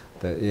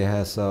it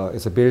has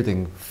it's a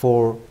building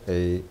for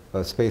a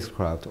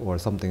spacecraft or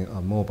something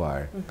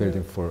mobile,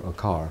 building for a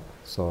car.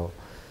 So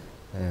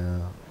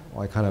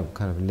I kind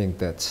of linked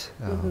that.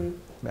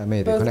 I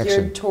made a connection. Both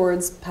geared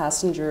towards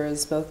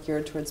passengers, both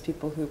geared towards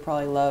people who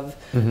probably love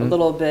a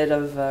little bit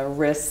of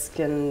risk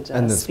and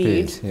the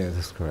speed. Yeah,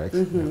 that's correct.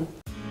 Yeah.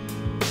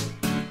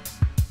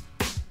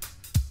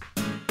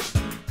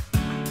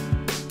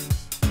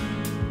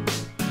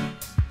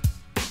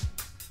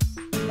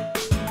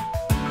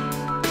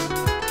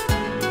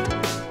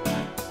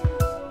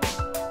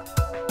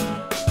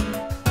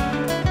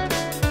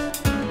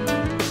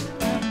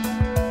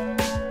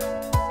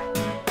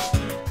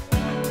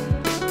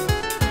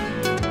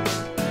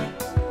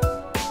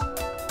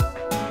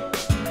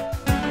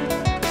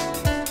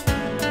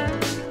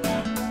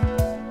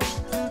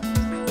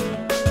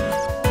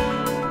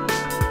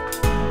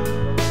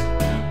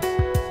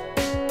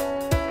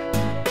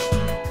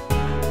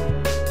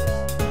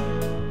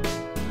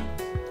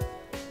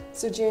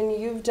 So Jun,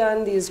 you've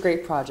done these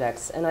great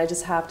projects, and I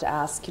just have to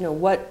ask, you know,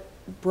 what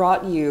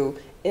brought you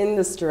in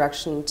this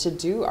direction to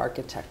do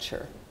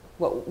architecture?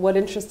 What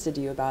interested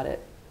you about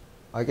it?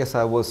 I guess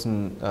I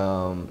wasn't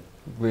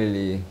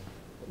really,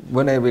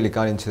 when I really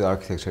got into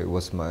architecture, it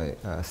was my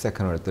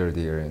second or third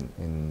year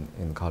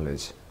in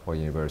college or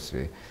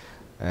university.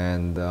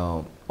 And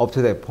up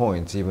to that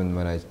point, even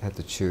when I had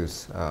to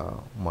choose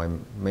my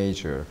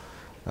major,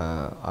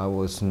 I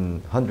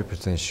wasn't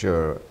 100%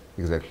 sure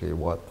exactly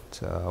what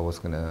I was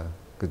gonna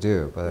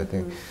do. But I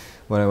think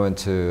when I went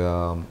to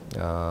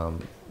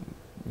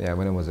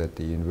when I was at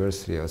the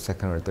university, or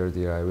second or third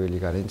year, I really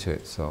got into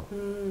it. So,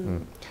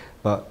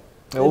 but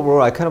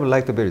overall, I kind of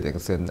liked the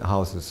buildings and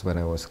houses when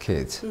I was a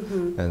kid.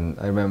 And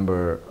I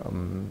remember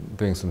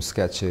doing some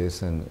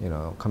sketches and, you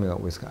know, coming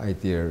up with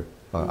ideal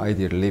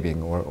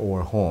living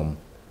or home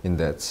in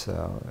that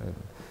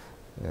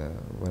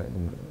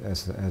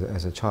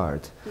as a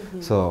child.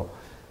 So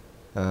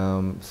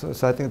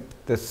I think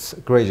that's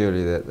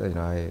gradually that, you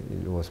know,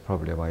 it was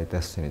probably my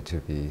destiny to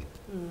be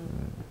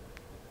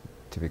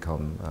to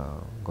become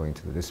going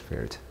to this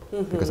field,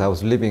 because I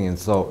was living in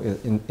Seoul,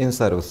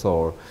 inside of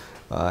Seoul,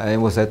 and it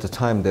was at the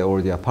time that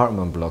all the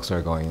apartment blocks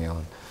are going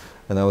on,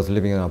 and I was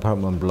living in an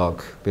apartment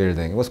block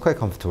building. It was quite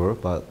comfortable,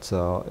 but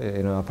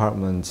in an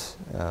apartment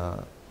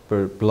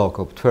block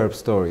of 12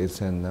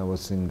 stories, and I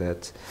was in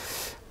that.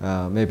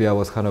 Maybe I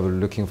was kind of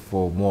looking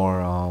for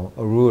more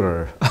a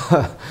rural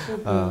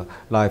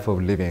life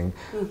of living.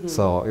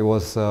 So it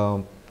was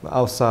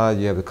outside.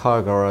 You have the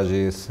car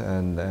garages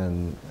and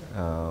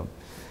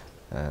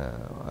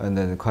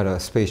then quite a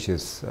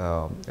spacious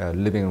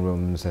living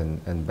rooms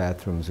and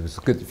bathrooms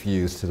with good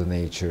views to the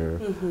nature,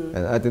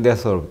 and I think that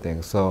sort of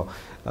thing. So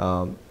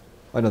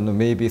I don't know,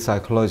 maybe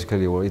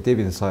psychologically or deep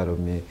inside of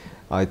me,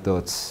 I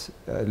thought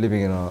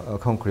living in a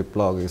concrete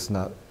block is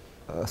not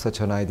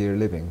such an ideal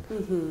living.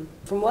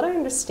 From what I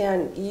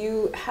understand,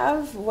 you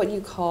have what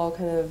you call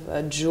kind of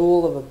a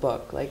jewel of a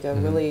book, like a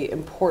really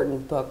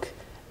important book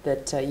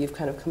that you've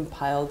kind of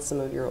compiled some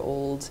of your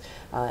old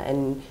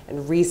and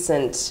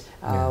recent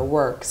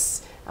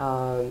works.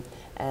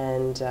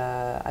 And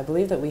I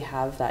believe that we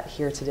have that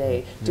here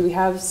today. Do we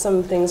have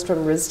some things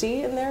from Rhode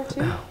in there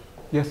too?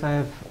 Yes, I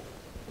have.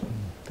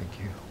 Thank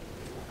you.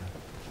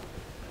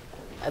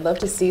 I'd love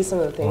to see some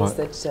of the things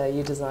that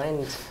you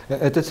designed.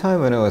 At the time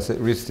when I was at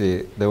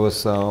Rhode, there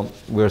was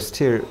we were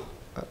still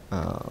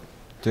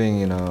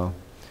doing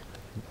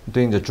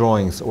the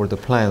drawings or the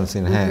plans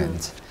in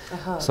hand.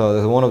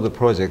 So one of the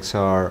projects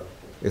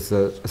is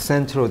the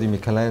Centro di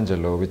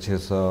Michelangelo, which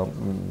is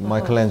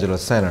Michelangelo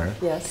Center.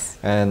 Yes.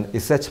 And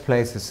it's such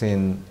places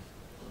in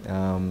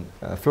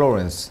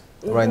Florence,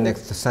 right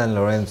next to San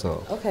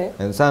Lorenzo. Okay.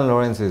 And San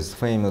Lorenzo is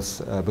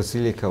famous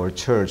basilica or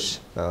church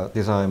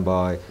designed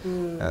by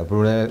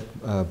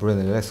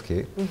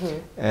Brunelleschi.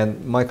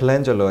 And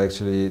Michelangelo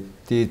actually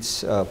did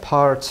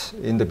part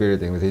in the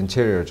building with the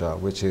interior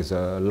job, which is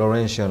a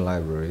Laurentian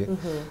library,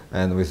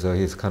 and with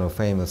his kind of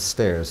famous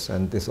stairs.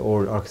 And this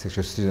all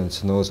architecture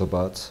students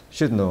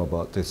should know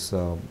about this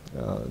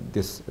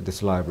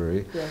this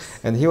library. Yes.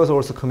 And he was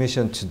also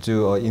commissioned to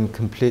do an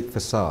incomplete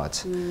facade.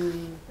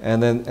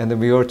 And then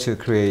we were to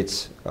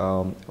create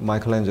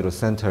Michelangelo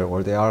Center,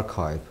 or the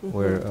archive,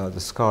 where the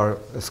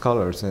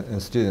scholars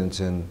and students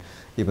and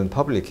even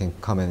public can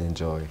come and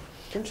enjoy.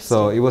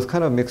 So it was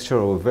kind of a mixture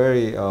of a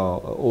very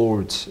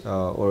old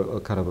or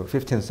kind of a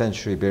 15th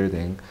century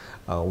building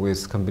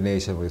with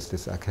combination with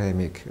this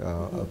academic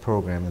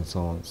program and so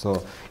on.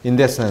 So in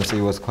that sense,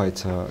 it was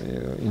quite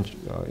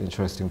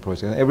interesting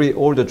project. And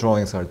all the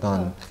drawings are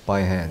done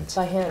by hand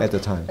at the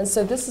time. And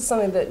so this is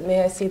something that,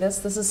 may I see this?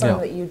 This is something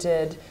that you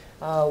did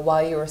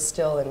while you were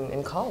still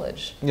in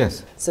college.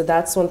 Yes. So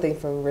that's one thing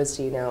from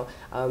RISD now.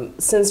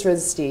 Since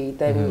RISD,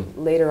 then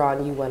later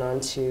on you went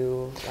on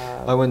to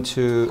I went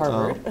to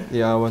Harvard.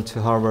 I went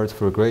to Harvard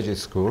for graduate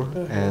school,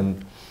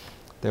 and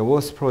there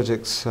was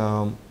projects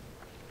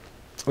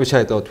which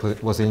I thought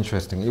was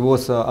interesting. It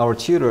was our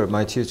tutor,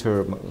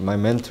 my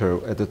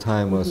mentor at the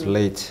time was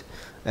late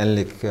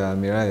Enric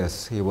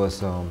Miralles. He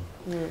was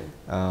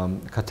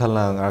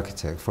Catalan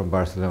architect from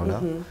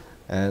Barcelona.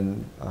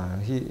 And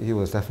he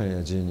was definitely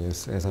a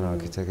genius as an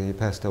architect. He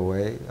passed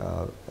away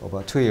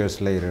about 2 years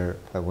later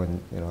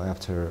when,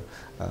 after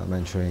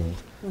mentoring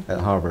at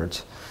Harvard.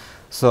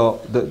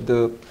 So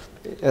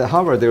at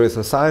Harvard there is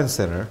a science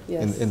center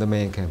in the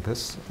main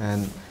campus,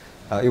 and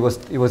it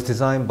was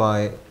designed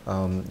by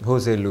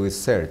Jose Luis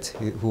Sert,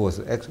 who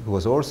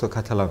was also a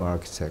Catalan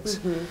architect,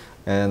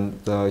 and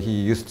he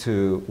used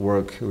to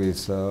work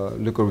with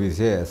Le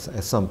Corbusier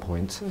at some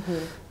point.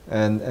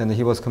 And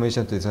he was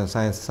commissioned to design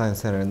Science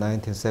Center in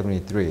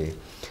 1973.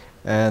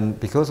 And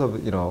because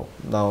of,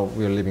 now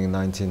we're living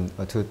in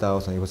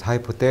 2000, it was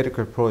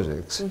hypothetical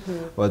projects.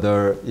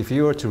 Whether if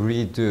you were to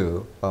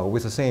redo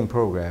with the same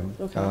program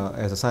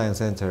as a science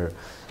center,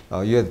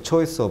 you had a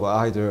choice of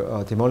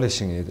either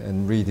demolishing it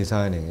and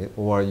redesigning it,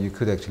 or you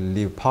could actually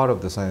leave part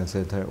of the science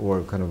center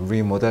or kind of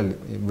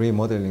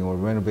remodeling or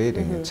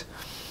renovating it.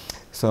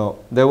 So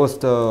there was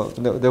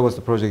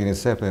the project in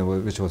itself,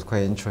 which was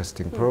quite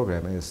interesting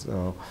program.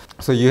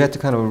 So you had to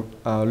kind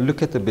of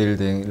look at the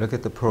building, look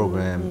at the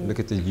program, look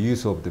at the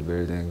use of the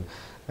building,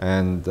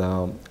 and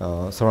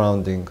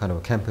surrounding kind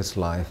of campus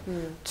life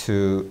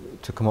to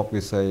come up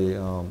with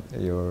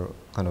your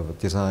kind of a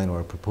design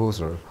or a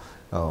proposal.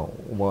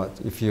 What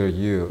if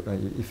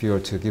you're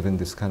to given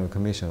this kind of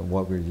commission,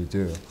 what will you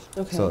do?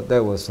 So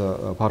that was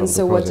a part of the project.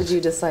 So what did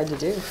you decide to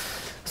do?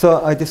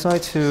 So I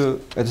decided to,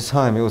 at the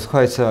time, it was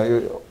quite,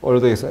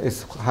 although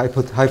it's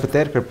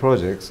hypothetical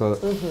project. So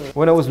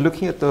when I was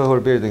looking at the whole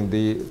building,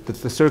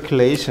 the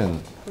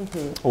circulation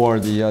or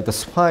the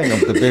spine of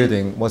the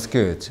building was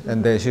good,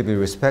 and they should be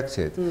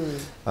respected.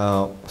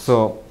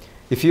 So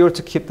if you were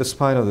to keep the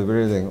spine of the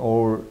building,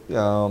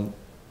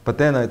 but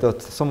then I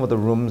thought some of the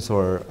rooms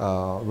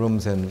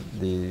and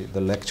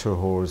the lecture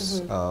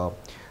halls,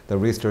 the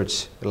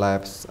research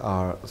labs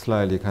are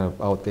slightly kind of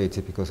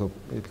outdated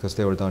because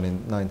they were done in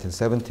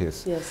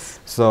 1970s. Yes.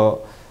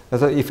 So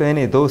if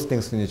any, those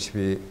things need to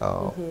be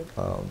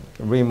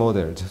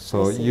remodeled.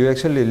 So you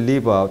actually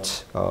leave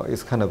out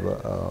it's kind of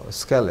a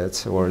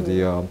skeleton or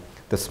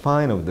the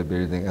spine of the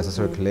building as a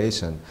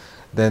circulation.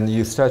 Then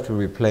you start to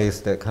replace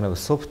that kind of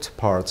soft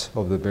part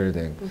of the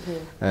building,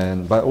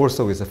 but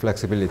also with the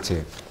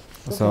flexibility.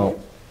 So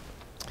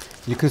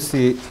you could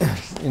see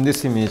in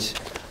this image,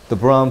 the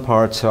brown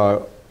parts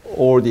are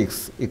all the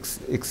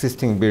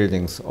existing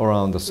buildings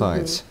around the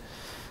sites.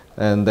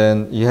 And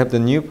then you have the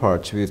new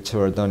parts which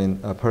are done in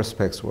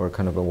perspex or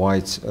kind of a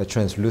white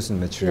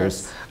translucent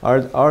materials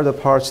are the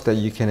parts that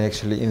you can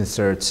actually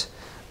insert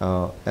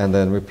and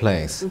then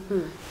replace.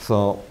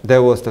 So that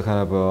was the kind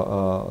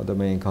of the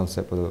main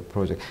concept of the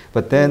project.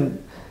 But then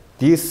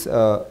these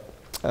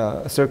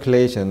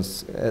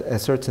circulations at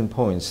certain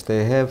points,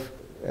 they have,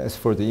 as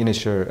for the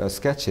initial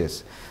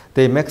sketches,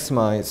 they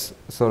maximize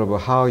sort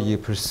of how you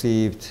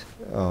perceived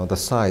the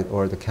site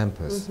or the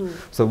campus.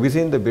 So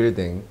within the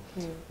building,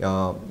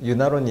 you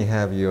not only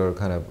have your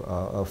kind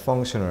of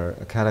functional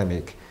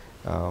academic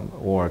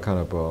or kind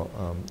of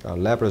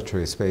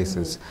laboratory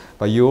spaces,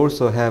 but you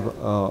also have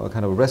a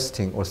kind of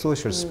resting or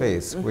social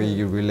space where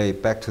you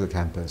relate back to the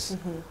campus.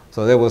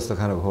 So that was the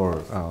kind of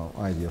whole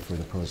idea for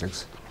the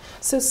projects.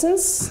 So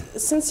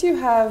since you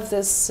have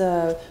this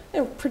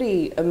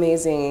pretty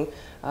amazing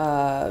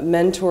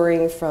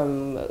mentoring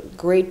from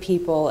great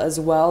people, as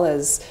well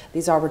as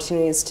these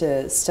opportunities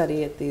to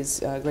study at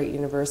these great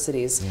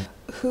universities,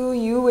 who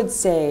you would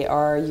say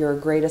are your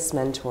greatest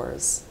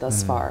mentors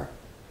thus far?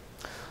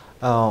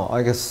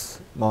 I guess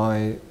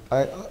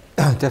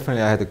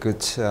definitely I had a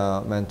good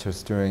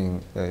mentors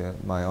during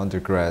my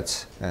undergrad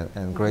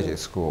and graduate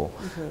school,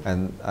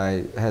 and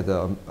I had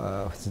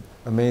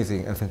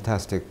amazing and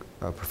fantastic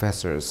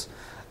professors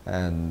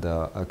and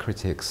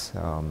critics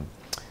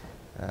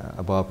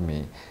above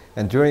me.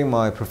 And during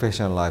my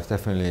professional life,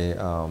 definitely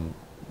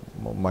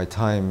my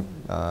time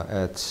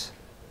at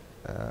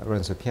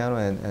Renzo Piano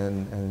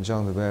and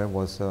Jean Weber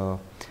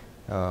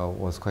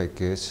was quite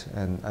good,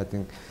 and I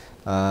think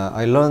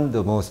I learned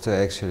the most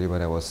actually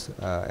when I was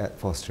at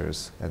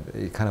Foster's, and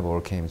it kind of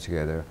all came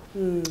together.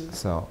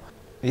 So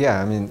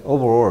yeah, I mean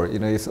overall,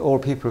 it's all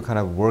people kind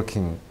of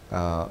working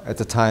at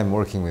the time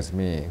working with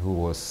me who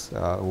was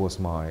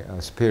my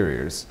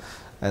superiors,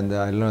 and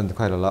I learned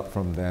quite a lot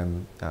from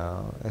them,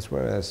 as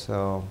well as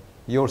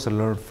you also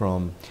learn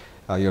from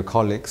your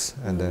colleagues,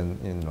 and then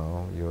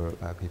your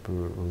people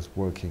who's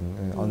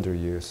working under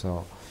you.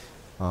 So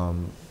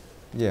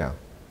yeah,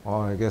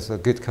 I guess a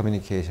good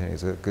communication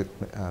is a good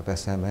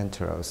best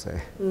mentor, I would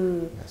say.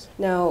 Yes.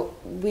 Now,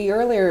 we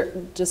earlier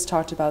just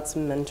talked about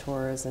some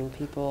mentors and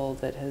people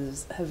that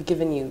have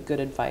given you good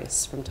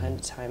advice from time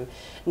to time.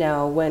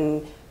 Now,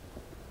 when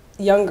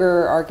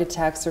younger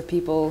architects or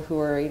people who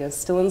are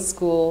still in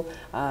school,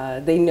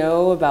 they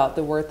know about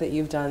the work that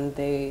you've done,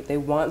 they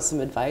want some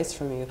advice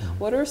from you.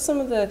 What are some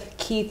of the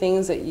key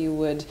things that you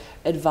would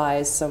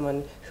advise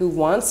someone who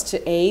wants to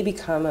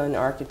become an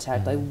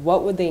architect? Like,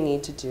 what would they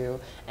need to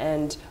do,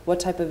 and what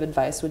type of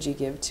advice would you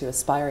give to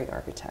aspiring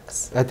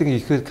architects? I think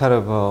you could kind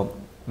of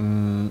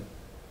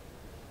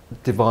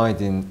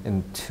divide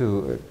in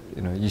two.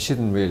 You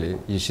shouldn't really.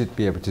 You should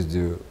be able to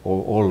do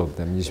all of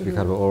them. You should be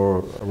kind of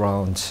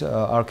all-around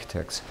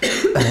architects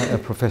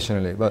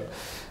professionally. But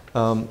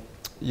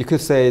you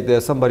could say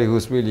there's somebody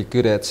who's really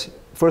good at.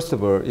 First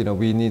of all,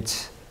 we need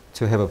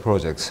to have a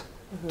project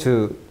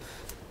to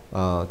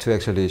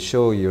actually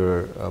show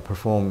your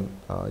perform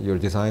your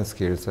design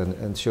skills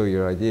and show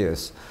your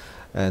ideas.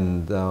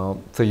 And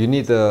so you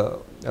need a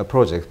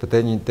project. But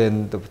then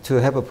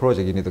to have a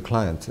project, you need a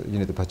client. You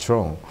need a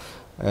patron.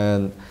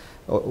 And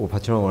or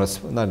patron, or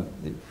not,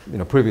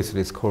 previously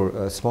it's called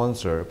a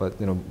sponsor, but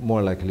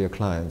more likely a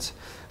client.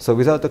 So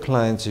without the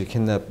client, you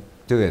cannot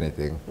do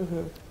anything.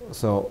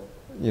 So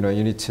you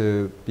need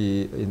to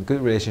be in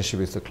good relationship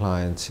with the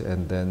client,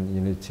 and then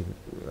you need to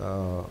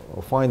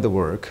find the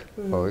work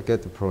or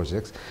get the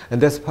projects,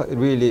 and that's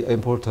really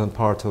important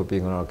part of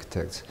being an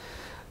architect.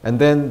 And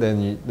then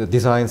the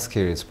design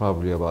skill is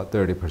probably about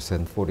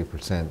 30%,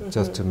 40%,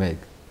 just to make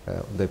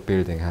the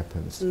building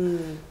happens.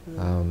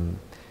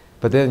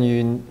 But then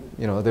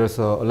there's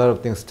a lot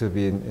of things to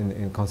be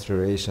in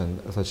consideration,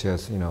 such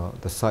as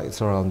the site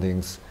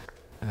surroundings,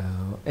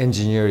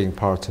 engineering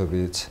part of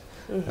it.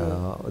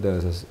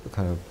 There's a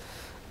kind of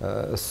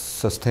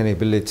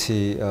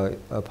sustainability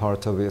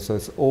part of it. So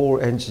it's all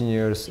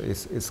engineers.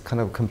 It's kind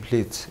of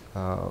complete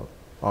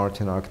art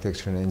and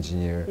architecture and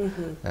engineer,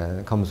 and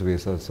it comes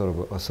with a sort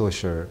of a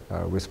social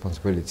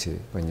responsibility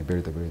when you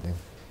build a building.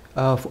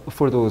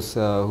 For those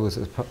who's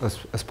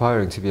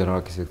aspiring to be an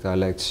architect,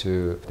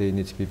 they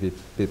need to be a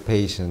bit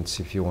patient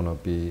if you want to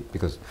be,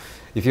 because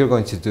if you're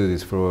going to do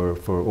this for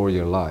all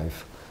your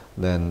life,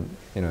 then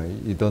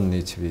you don't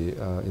need to be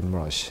in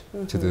rush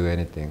to do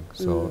anything.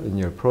 So in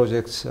your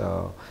projects,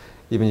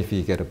 even if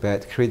you get a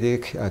bad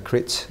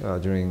crit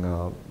during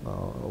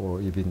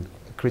or even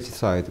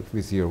criticized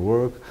with your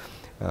work,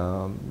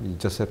 you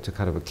just have to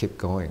kind of keep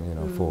going.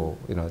 For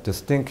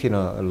just think in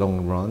a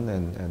long run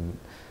and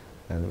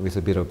with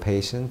a bit of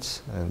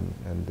patience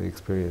and the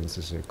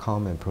experiences will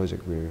come, and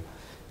project will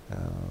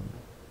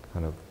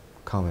kind of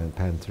come and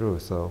pan through.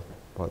 So,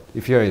 but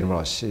if you're in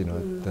rush,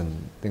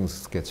 then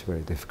things get very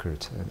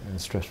difficult and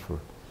stressful.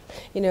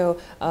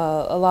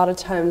 A lot of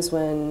times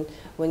when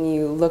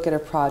you look at a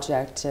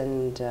project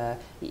and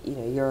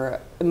your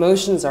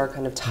emotions are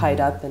kind of tied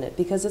up in it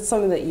because it's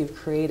something that you've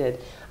created,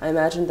 I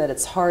imagine that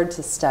it's hard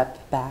to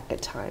step back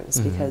at times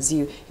because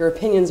your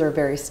opinions are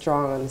very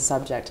strong on the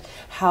subject.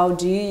 How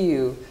do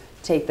you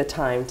take the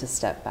time to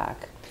step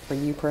back for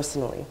you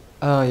personally?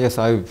 Yes,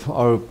 I'll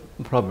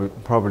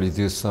probably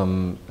do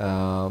some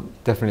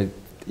definitely.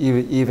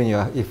 Even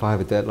if I have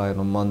a deadline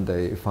on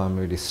Monday, if I'm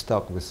really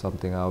stuck with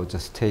something, I would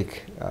just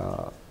take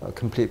a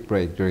complete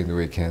break during the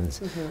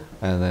weekends,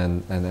 and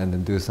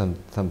then do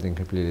something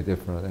completely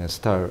different and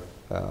start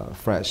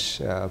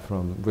fresh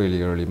from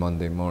really early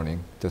Monday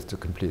morning, just to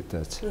complete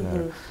that.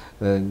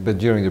 But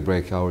during the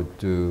break, I would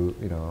do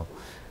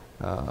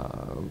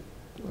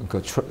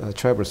go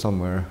travel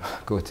somewhere,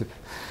 go to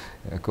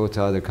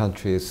other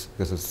countries,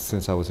 because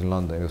since I was in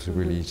London, it was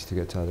really easy to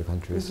get to other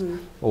countries,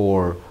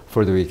 or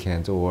for the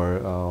weekend,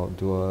 or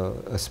do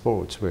a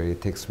sport where it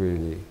takes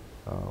really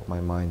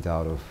my mind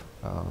out of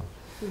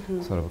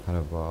sort of kind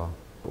of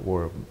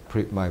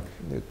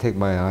take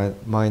my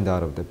mind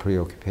out of the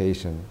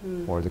preoccupation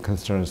or the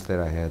concerns that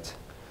I had,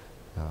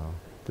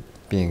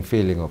 the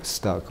feeling of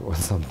stuck or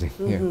something.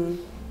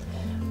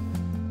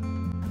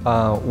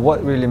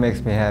 What really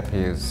makes me happy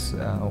is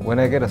when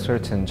I get a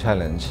certain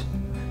challenge.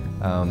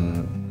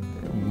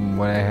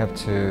 When I have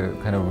to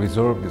kind of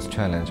resolve this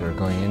challenge or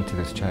going into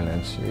this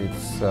challenge,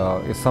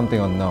 it's something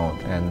unknown,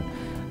 and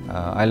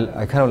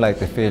I kind of like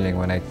the feeling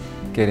when I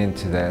get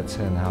into that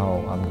and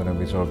how I'm going to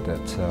resolve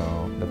that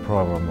the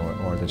problem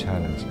or the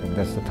challenge, and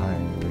that's the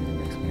time it really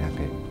makes me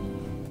happy.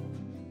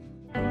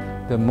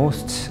 The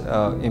most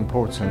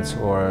important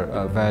or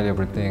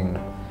valuable thing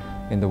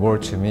in the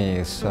world to me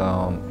is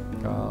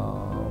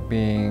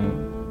being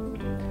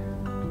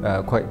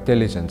quite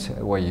diligent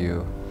at what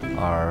you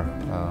are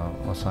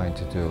assigned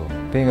to do.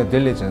 Being a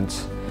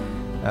diligent,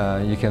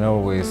 you can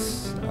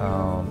always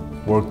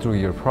work through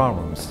your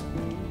problems,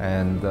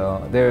 and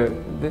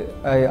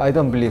I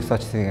don't believe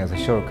such thing as a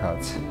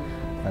shortcut.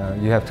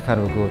 You have to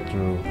kind of go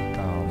through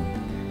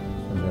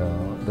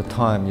the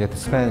time. You have to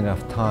spend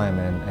enough time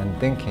and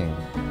thinking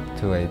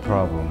to a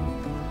problem,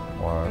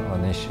 or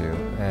an issue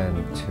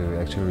and to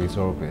actually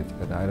resolve it.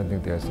 And I don't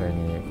think there's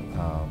any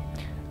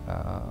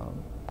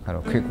kind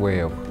of quick way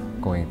of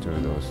going through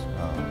those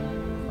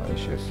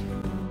issues.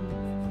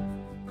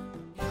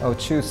 I would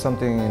choose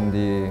something in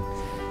the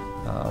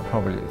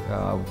probably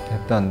I would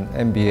have done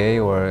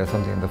MBA or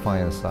something in the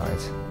finance side.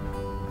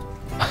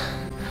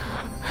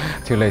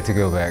 Too late to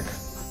go back.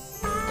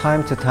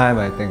 Time to time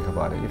I think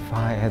about it. If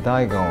had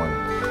I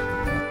gone.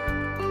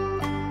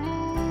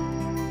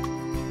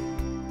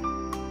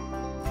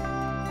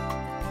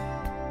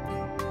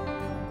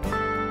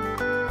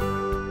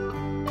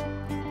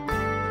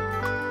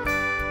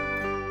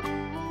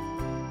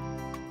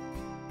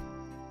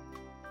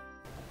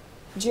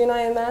 Jun,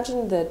 I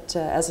imagine that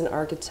as an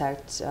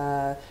architect,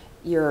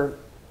 you're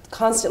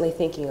constantly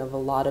thinking of a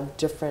lot of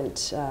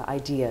different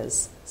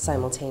ideas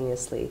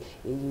simultaneously.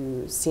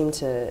 You seem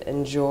to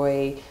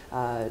enjoy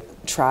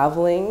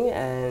traveling,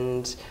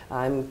 and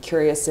I'm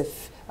curious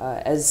if,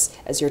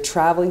 as you're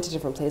traveling to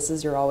different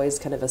places, you're always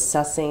kind of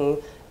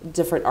assessing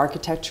different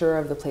architecture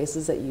of the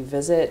places that you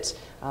visit,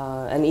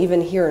 and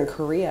even here in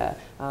Korea,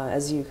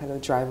 as you kind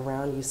of drive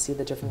around, you see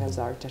the different kinds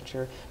of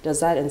architecture. Does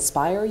that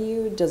inspire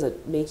you? Does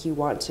it make you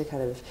want to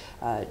kind of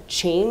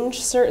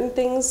change certain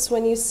things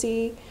when you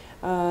see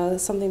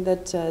something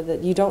that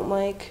you don't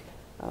like?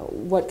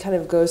 What kind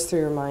of goes through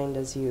your mind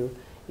as you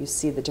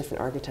see the different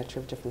architecture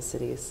of different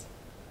cities?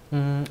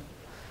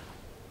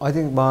 I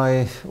think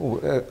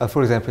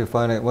for example,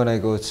 when I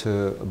go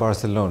to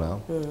Barcelona,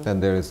 then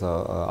there is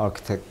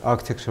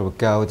architecture of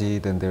Gaudi,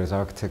 then there is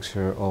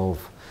architecture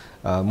of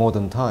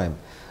modern time,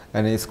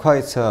 and it's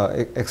quite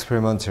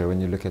experimental when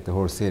you look at the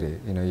whole city.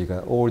 You know, you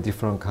got all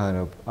different kind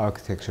of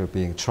architecture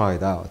being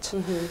tried out.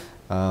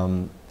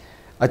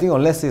 I think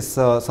unless it's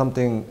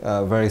something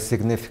very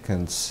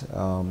significant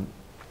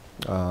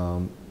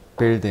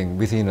building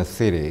within a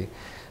city,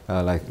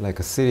 like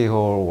a city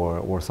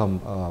hall or some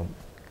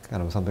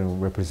kind of something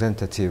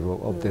representative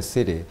of the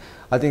city,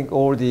 I think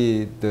all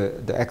the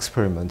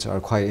experiments are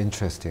quite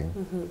interesting.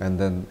 And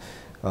then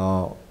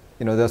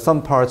you know, there are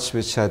some parts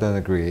which I don't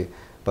agree,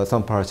 but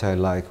some parts I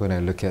like when I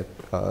look at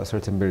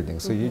certain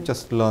buildings. So you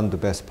just learn the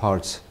best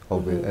parts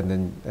of it,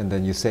 and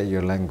then you set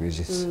your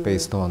languages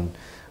based on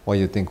what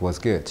you think was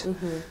good.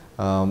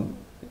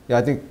 Yeah,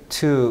 I think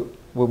too,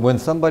 when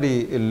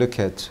somebody look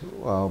at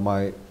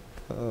my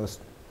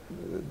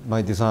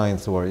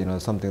designs, or you know,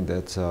 something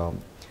that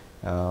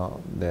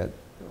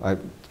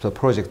the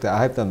project that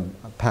I've done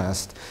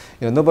past,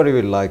 you know, nobody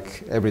will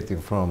like everything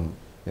from,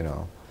 you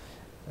know,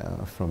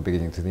 from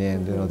beginning to the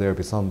end. You know, there will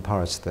be some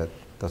parts that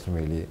doesn't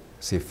really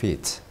see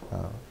fit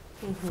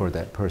for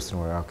that person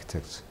or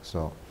architect.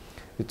 So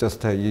you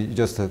just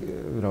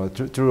you know,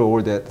 through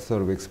all that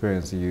sort of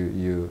experience,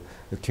 you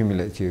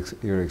accumulate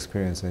your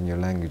experience and your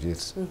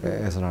languages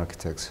as an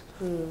architect.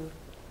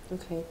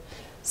 Okay,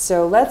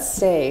 so let's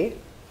say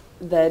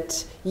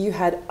that you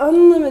had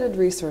unlimited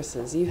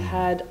resources, you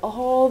had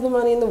all the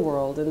money in the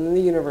world and in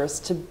the universe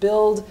to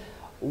build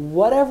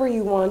whatever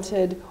you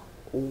wanted,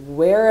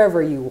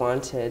 wherever you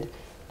wanted,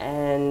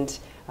 and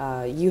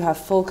you have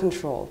full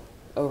control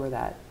over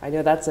that. I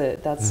know that's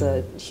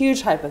a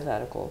huge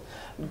hypothetical,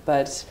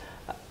 but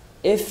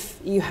if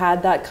you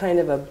had that kind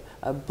of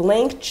a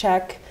blank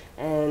check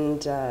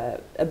and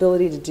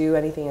ability to do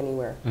anything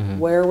anywhere,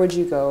 where would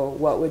you go,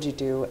 what would you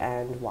do,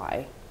 and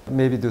why?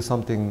 Maybe do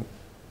something,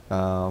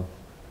 I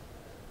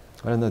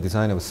don't know,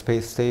 design of a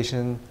space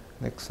station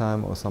next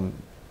time, or some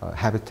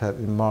habitat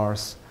in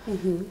Mars.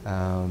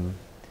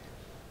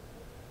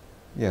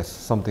 Yes,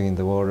 something in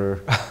the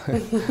water.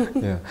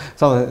 Yeah,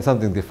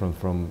 something different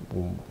from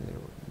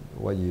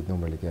what you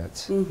normally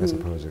get as a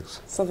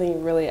project.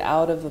 Something really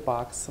out of the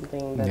box,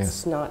 something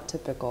that's not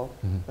typical.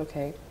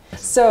 Okay.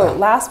 So,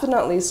 last but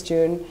not least,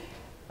 Jun,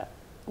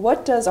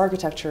 what does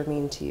architecture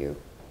mean to you?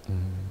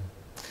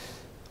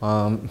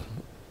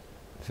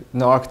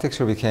 No,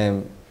 architecture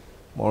became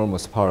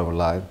almost part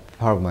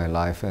of my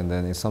life, and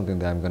then it's something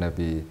that I'm going to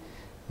be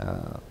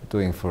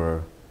doing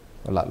for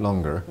a lot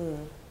longer.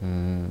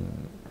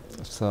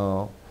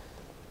 So,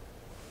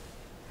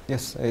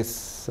 yes,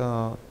 it's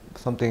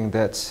something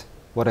that's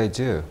what I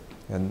do,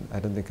 and I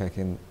don't think I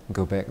can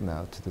go back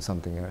now to do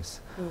something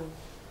else.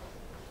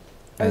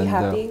 Are you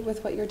happy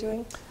with what you're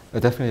doing?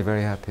 Definitely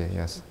very happy,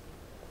 yes.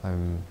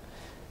 I'm,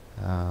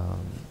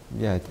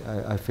 yeah,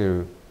 I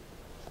feel,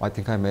 I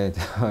think I made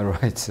a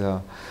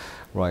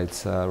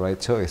right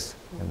choice,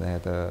 and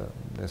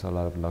there's a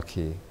lot of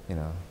lucky, you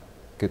know,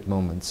 good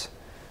moments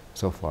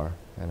so far,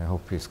 and I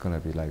hope it's going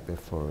to be like that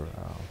for,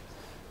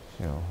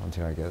 you know,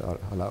 until I get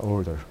a lot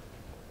older.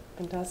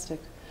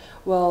 Fantastic.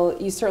 Well,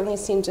 you certainly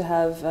seem to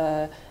have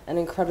an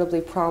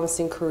incredibly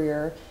promising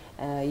career.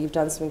 You've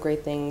done some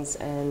great things,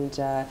 and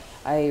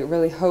I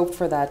really hope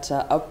for that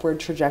upward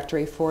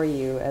trajectory for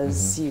you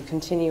as you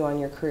continue on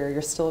your career.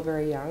 You're still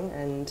very young,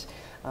 and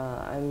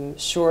I'm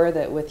sure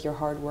that with your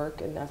hard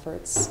work and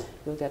efforts,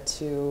 you'll get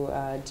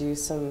to do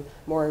some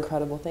more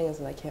incredible things,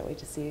 and I can't wait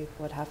to see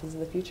what happens in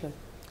the future.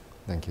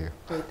 Thank you.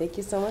 Great, thank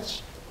you so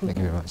much. Thank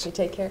you very much. You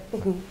take care.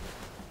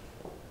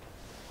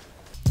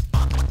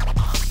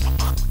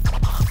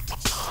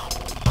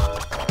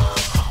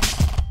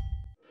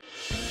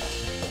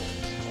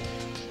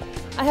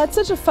 had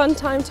such a fun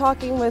time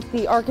talking with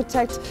the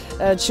architect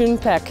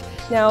Jun-beom.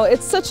 Now,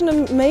 it's such an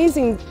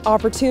amazing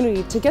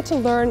opportunity to get to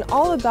learn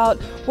all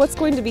about what's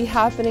going to be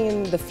happening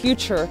in the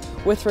future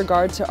with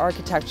regard to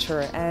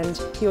architecture, and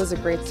he was a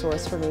great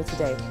source for me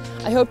today.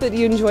 I hope that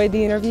you enjoyed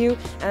the interview,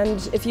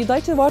 and if you'd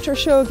like to watch our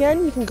show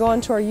again, you can go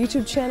onto our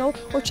YouTube channel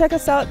or check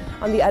us out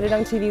on the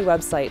Arirang TV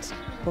website.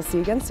 We'll see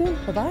you again soon.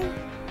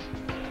 Bye-bye.